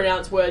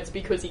mispronounce words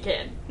because he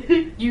can.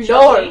 You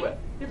Chutney. know.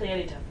 Really,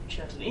 any type of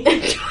chutney.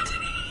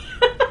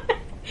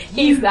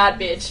 He's that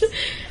bitch.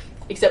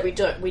 Except we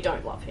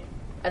don't love him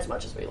as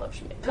much as we love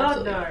Schmidt. God,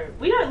 Absolutely. no.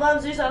 We don't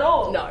love Zeus at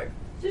all. No.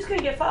 Zeus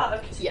gonna get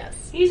fucked. Yes.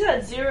 He's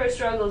had zero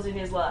struggles in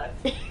his life.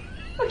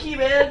 Fuck you,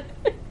 man.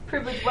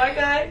 Privileged white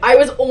guy. I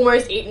was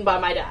almost eaten by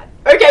my dad.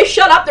 Okay,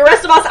 shut up. The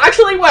rest of us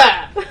actually were.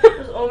 I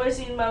was almost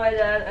eaten by my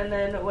dad, and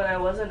then when I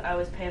wasn't, I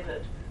was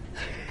pampered.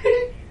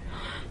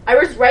 I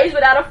was raised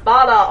without a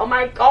father. Oh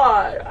my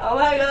god. Oh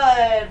my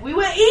god. We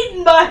were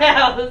eaten by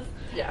ours.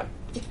 Yeah.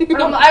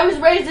 I was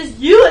raised as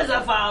you as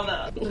a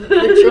father.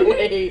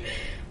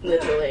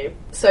 Literally.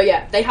 So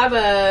yeah, they have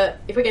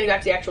if we're getting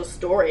back to the actual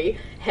story,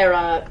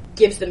 Hera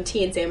gives them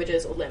tea and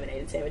sandwiches, or lemonade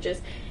and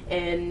sandwiches,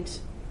 and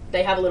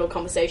they have a little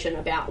conversation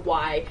about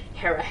why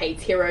Hera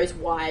hates heroes,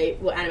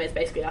 Annabeth's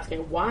basically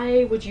asking,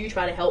 why would you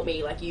try to help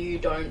me? Like, you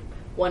don't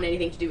want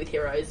anything to do with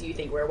heroes, you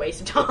think we're a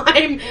waste of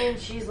time. And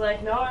she's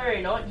like, no,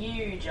 not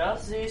you,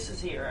 just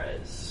Zeus's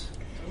heroes.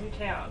 Doesn't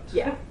count.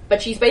 Yeah.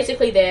 But she's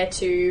basically there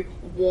to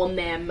warn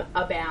them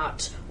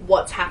about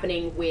what's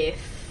happening with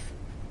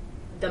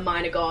the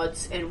minor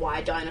gods and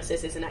why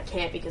Dionysus isn't at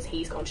camp, because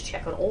he's gone to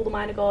check on all the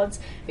minor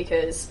gods,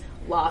 because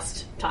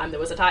last time there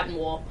was a Titan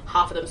War,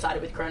 half of them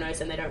sided with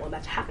Kronos and they don't want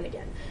that to happen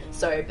again.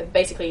 So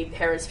basically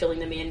Hera's filling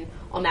them in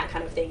on that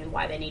kind of thing and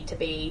why they need to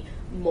be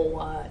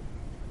more,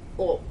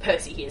 or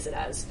Percy hears it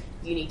as,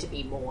 you need to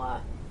be more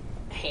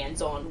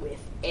hands-on with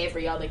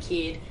every other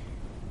kid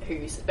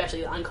who's,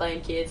 especially the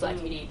unclaimed kids,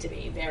 like you need to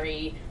be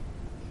very,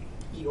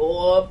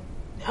 you're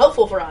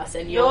helpful for us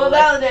and you're like,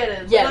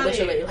 validated. yeah,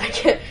 literally,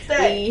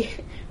 like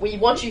we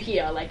want you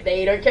here, like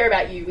they don't care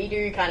about you, we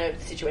do, kind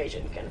of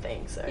situation kind of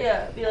thing. So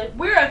Yeah, be like,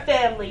 we're a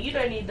family, you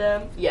don't need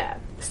them. yeah,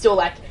 still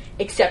like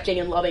accepting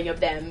and loving of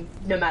them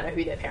no matter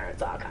who their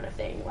parents are kind of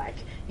thing. Like,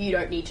 you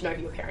don't need to know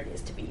who your parent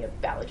is to be a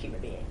valid human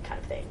being kind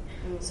of thing.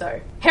 So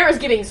Hera's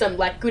giving some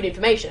like good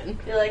information.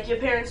 Be like, your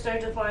parents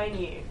don't define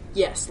you.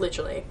 Yes,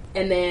 literally.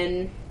 And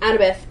then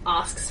Annabeth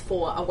asks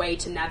for a way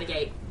to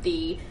navigate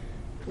the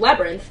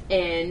labyrinth,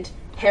 and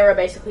Hera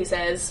basically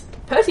says,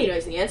 Percy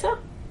knows the answer.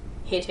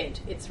 Hint, hint,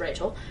 it's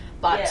Rachel.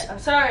 But Yeah, I'm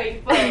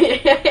sorry, but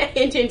hint,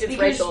 hint, it's Because-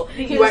 Rachel.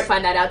 because- You won't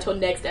find that out till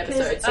next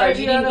episode. So you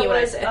didn't hear what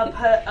I said.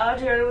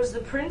 Adriana was the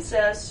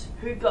princess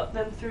who got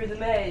them through the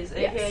maze.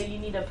 Yes. Okay, you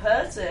need a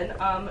person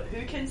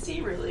who can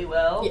see really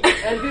well, Yeah.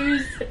 and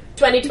who's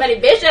 2020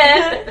 vision!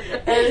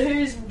 and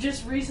who's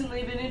just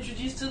recently been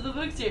introduced to the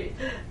book series.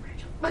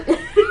 Rachel.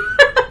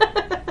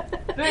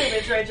 Boom,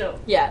 it's Rachel.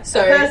 Yeah,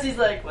 so Percy's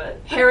like,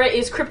 what? Hera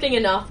is cryptic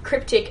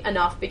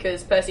enough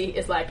because Percy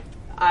is like,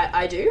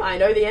 I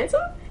know the answer.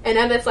 And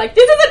Annabeth's like,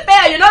 this isn't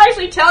fair, you're not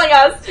actually telling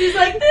us. She's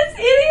like, this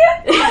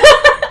idiot!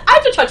 I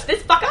have to touch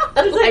this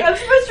fucker. She's like, I'm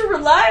supposed to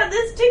rely on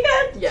this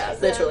ticket? yeah, She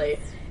says, literally.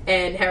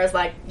 And Hera's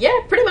like,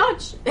 yeah, pretty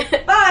much.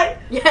 Bye!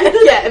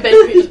 yeah, and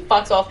basically just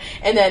fucks off.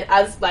 And then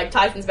as like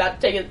Tyson's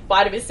about to take a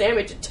bite of his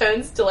sandwich, it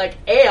turns to like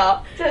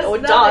air Says or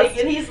nothing, dust.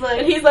 and he's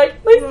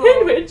like, my "Oh."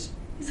 sandwich.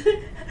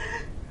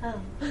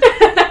 oh.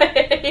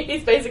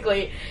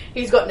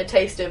 he's gotten a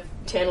taste of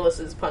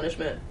Tantalus's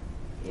punishment.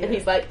 Yeah. And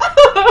he's like,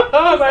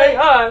 oh my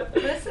god.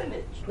 My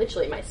sandwich.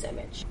 Literally my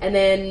sandwich. And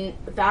then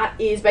that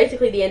is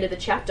basically the end of the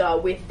chapter,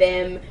 with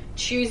them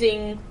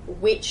choosing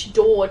which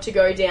door to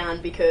go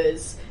down,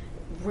 because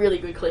really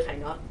good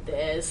cliffhanger.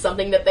 There's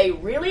something that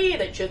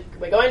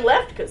we're going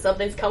left because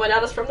something's coming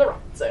at us from the right,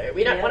 so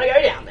we don't Yeah. want to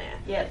go down there.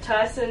 Yeah,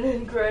 Tyson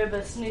and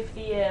Grover sniff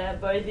the air,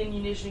 both in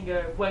unison, and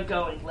go, we're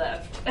going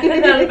left. And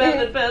then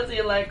Annabeth and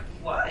Percy are like,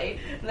 why?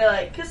 And they're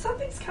like, because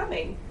something's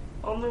coming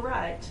on the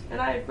right, and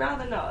I'd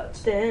rather not.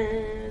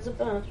 There's a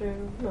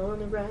bathroom on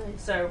the right.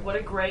 So, what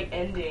a great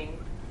ending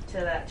to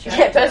that chapter.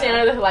 Yeah, Percy and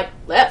Annabeth are like,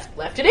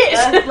 left it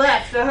is.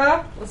 Left,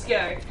 uh-huh. Let's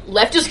go.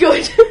 Left is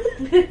good.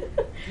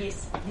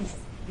 Yes,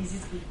 this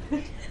is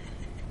good.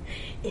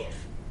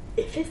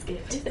 if it's good.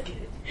 It's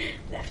good.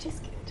 Left is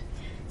good.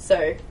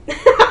 So,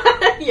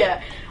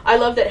 yeah, I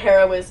love that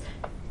Hera was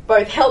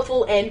both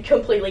helpful and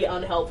completely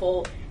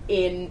unhelpful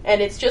and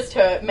it's just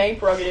her main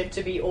prerogative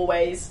to be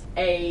always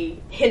a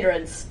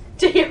hindrance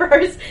to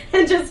heroes,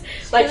 and just,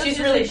 like, she's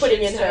really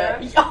putting in her...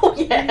 Oh,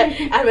 yeah.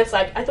 Annabeth's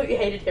like, I thought you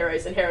hated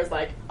heroes, and Hera's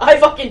like, I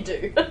fucking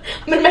do. I'm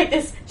gonna make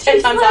this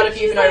 10 times out of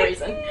you for no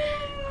reason.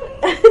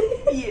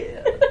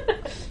 Yeah.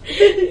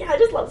 Yeah, I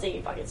just love seeing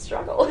you fucking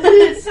struggle.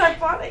 It's so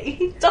funny.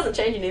 It doesn't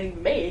change anything for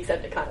me,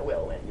 except it kind of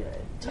will when,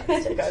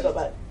 times take over,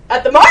 but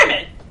at the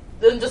moment,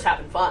 I'm just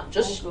having fun,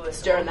 just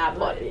stirring that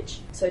blood, bitch.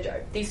 So,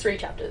 Joe, these 3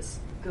 chapters.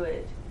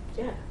 Good.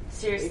 Yeah.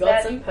 Seriously, We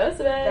got some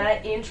perseverance.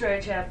 that intro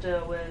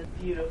chapter was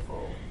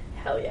beautiful.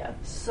 Hell yeah.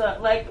 So,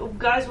 like,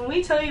 guys, when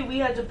we tell you we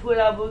had to put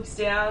our books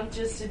down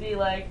just to be,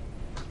 like,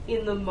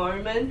 in the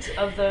moment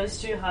of those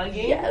 2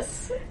 hugging.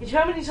 Yes. You know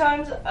how many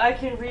times I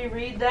can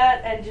reread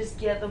that and just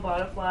get the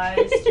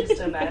butterflies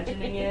just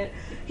imagining it?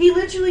 He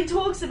literally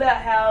talks about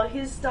how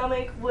his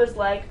stomach was,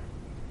 like,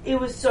 it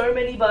was so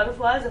many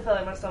butterflies, I felt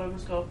like my stomach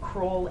was going to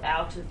crawl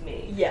out of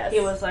me. Yes.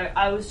 It was like,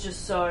 I was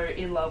just so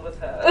in love with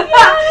her.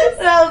 Yes!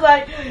 And I was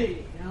like,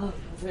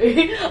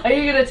 are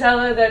you going to tell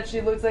her that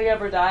she looks like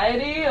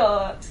Aphrodite,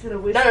 or just going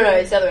to whisper? No,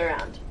 it's the other way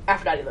around.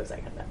 Aphrodite looks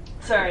like her.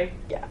 Sorry.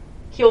 Yeah.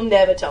 He'll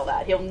never tell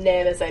that. He'll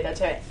never say that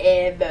to her,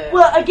 ever.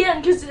 Well,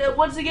 again, because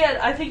once again,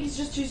 I think he's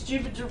just too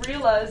stupid to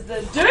realise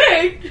that,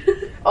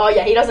 dude! Oh,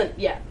 yeah, he doesn't,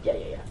 yeah.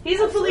 He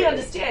doesn't fully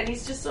understand.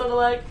 He's just sort of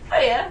like, oh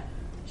yeah,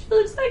 she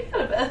looks like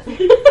Annabeth.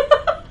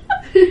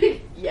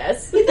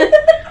 Yes.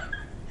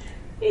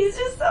 He's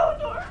just so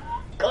adorable.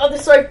 God,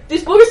 this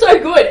book is so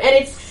good, and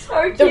it's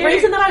So cute. the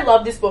reason that I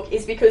love this book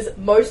is because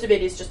most of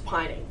it is just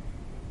pining.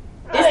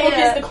 This book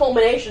is the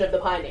culmination of the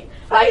pining.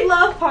 I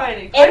love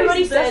pining.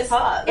 Everybody Pining's the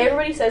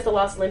best says the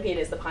Last Olympian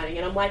is the pining,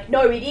 and I'm like,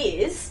 no, it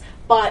is,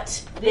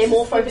 but they're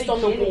more focused on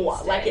the war.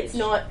 stage. Like, it's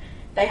not.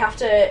 They have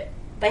to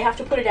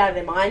put it out of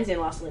their minds in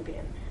Last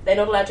Olympian. They're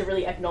not allowed to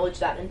really acknowledge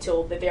that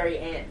until the very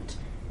end.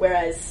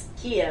 Whereas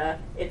here,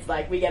 it's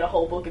like we get a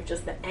whole book of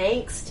just the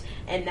angst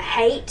and the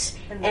hate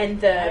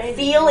and the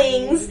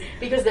feelings,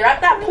 because they're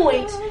at that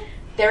point.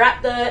 They're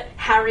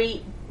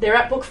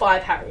at book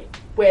 5 Harry,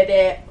 where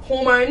their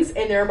hormones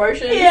and their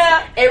emotions,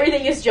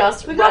 everything is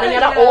just running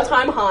at an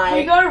all-time high.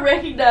 We gotta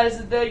recognise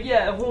that they're,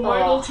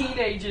 hormonal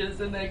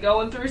teenagers and they're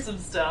going through some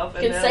stuff.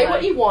 You can say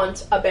what you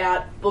want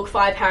about book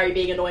 5 Harry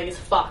being annoying as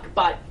fuck,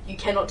 but you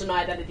cannot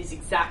deny that it is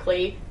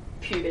exactly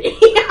puberty.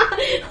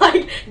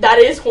 Like, that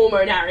is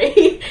hormone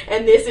Harry,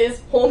 and this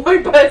is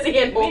hormone Percy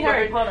and hormone...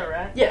 Harry Potter,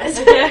 right? Yes.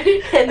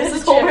 Okay. And this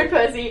is hormone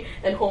Percy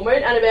and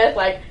hormone Annabeth,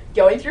 like,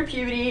 going through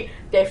puberty.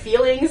 Their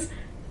feelings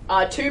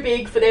are too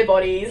big for their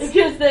bodies.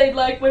 Because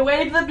we're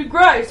waiting for them to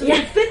grow so we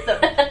can fit them.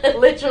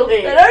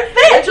 Literally. They don't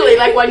fit! Literally,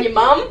 like when your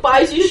mum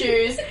buys you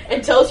shoes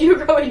and tells you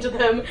to grow into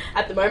them,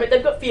 at the moment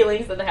they've got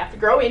feelings that they have to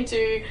grow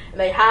into, and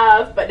they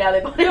have, but now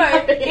they're buying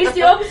No, it's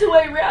the opposite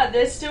way around.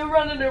 They're still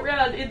running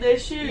around in their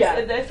shoes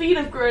and their feet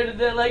have grown and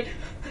they're like,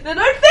 they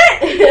don't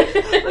fit!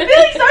 My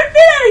feelings don't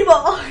fit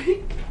anymore!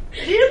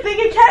 You need a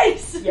bigger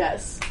case!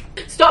 Yes.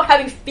 Stop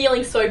having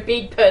feelings so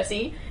big,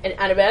 Percy and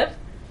Annabeth.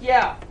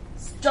 Yeah.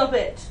 Stop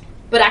it.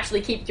 But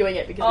actually keep doing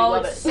it because we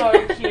love it. Oh, it's so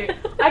cute.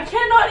 I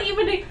cannot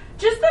even...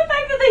 Just the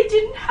fact that they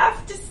didn't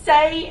have to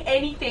say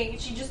anything.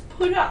 She just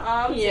put her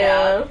arms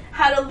out.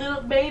 Had a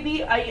little...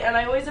 Maybe...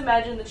 I always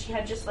imagine that she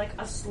had just, like,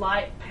 a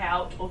slight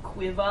pout or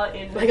quiver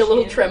in her Like a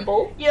little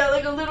tremble. Yeah,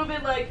 like a little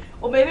bit, like...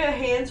 Or maybe her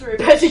hands were a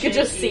bit Percy could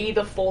just shaky. see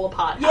the fall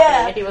apart Yeah.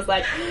 happening, and he was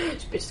like,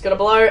 this bitch is gonna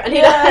blow. I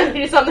need to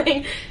do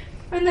something.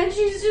 And then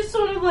she's just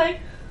sort of like...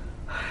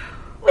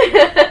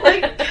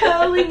 like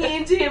curling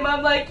into him.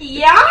 I'm like,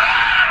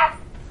 yeah!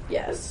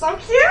 Yes. So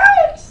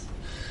cute!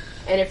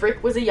 And if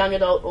Rick was a young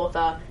adult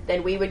author,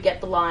 then we would get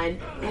the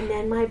line, and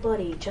then my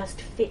body just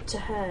fit to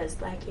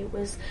hers, like it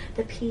was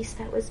the piece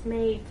that was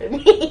made for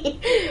me.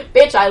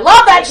 Bitch, I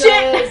love that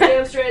shit!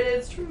 Damn straight,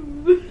 it's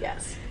true.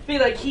 Yes. Be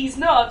like, he's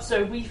not,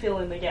 so we fill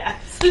in the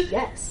gaps.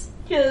 Yes.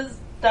 Because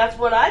that's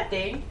what I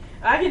think.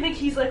 I can think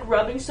he's like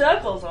rubbing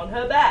circles on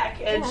her back,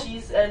 and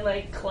she's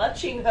like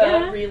clutching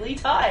her really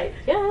tight.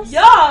 Yes.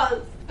 Yeah!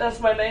 That's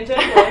my main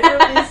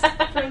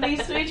takeaway from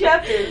these 3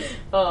 chapters.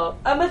 Oh.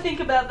 I'm gonna think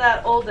about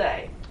that all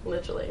day.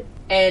 Literally.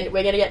 And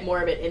we're going to get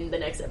more of it in the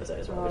next episode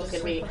as well, which is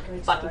going to be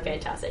fucking fucking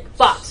fantastic.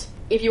 But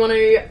if you want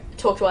to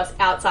talk to us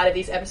outside of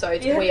these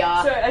episodes, we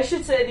are... Sorry, I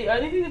should say the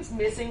only thing that's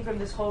missing from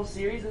this whole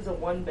series is a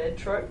one-bed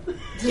trope.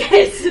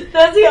 Yes!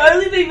 That's the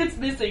only thing that's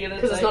missing.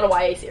 Because it's not a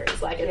YA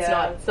series. Like, it's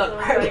not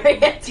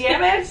appropriate. Like,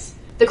 damn it!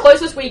 The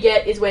closest we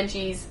get is when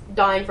she's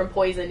dying from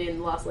poison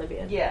in Last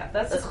Olympian. Yeah,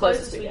 that's the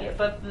closest we get.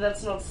 But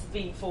that's not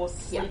being forced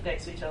to sleep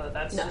next to each other.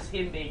 That's just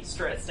him being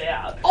stressed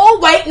out. Oh,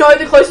 wait, no,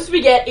 the closest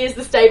we get is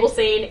the stable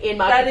scene in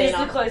Mark That Athena. is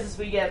the closest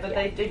we get, but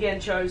they, again,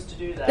 chose to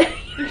do that.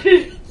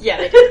 Yeah,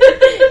 they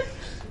did.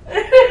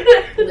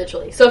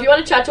 Literally. So if you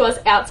want to chat to us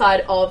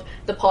outside of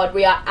the pod,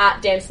 we are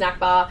at Dan Snack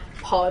Bar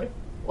Pod.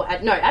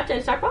 At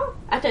Dan Snack Bar?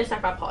 At Dan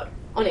Snack Bar Pod.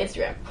 On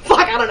Instagram.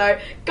 Fuck, I don't know.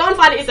 Go and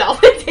find it yourself.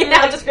 It's in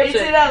our description.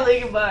 It's in our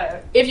link in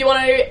bio. If you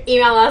want to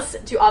email us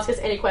to ask us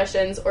any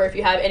questions, or if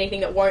you have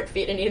anything that won't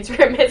fit in the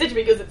Instagram message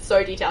because it's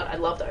so detailed, I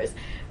love those.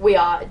 We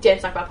are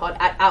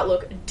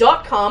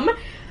dansnackbarpod@outlook.com.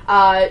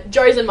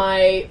 Joe's and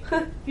my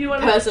you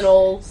want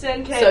personal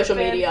send Kate social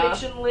a fan media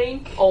fiction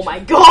link. Oh my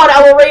god,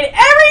 I will read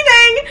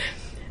everything!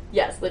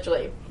 Yes,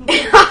 literally.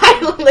 I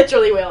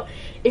literally will.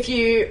 If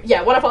you,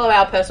 want to follow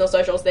our personal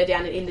socials, they're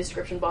down in the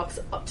description box.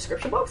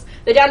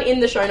 They're down in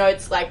the show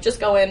notes. Like, just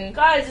go in.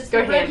 Guys, it's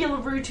the regular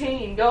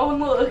routine. Go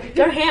and look.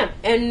 Go ham.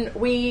 And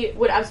we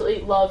would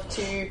absolutely love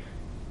to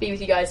be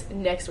with you guys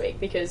next week,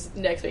 because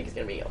next week is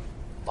going to be a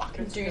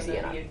fucking doozy,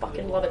 and I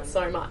fucking love it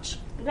so much.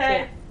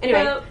 Okay.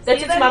 Anyway, well,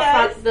 that's it from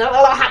my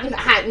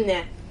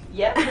front.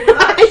 Yep.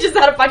 I just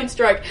had a fucking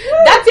stroke.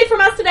 That's it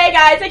from us today,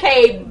 guys.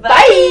 Okay,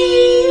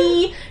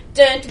 bye.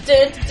 Dun, dun,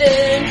 dun,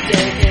 dun,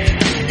 dun.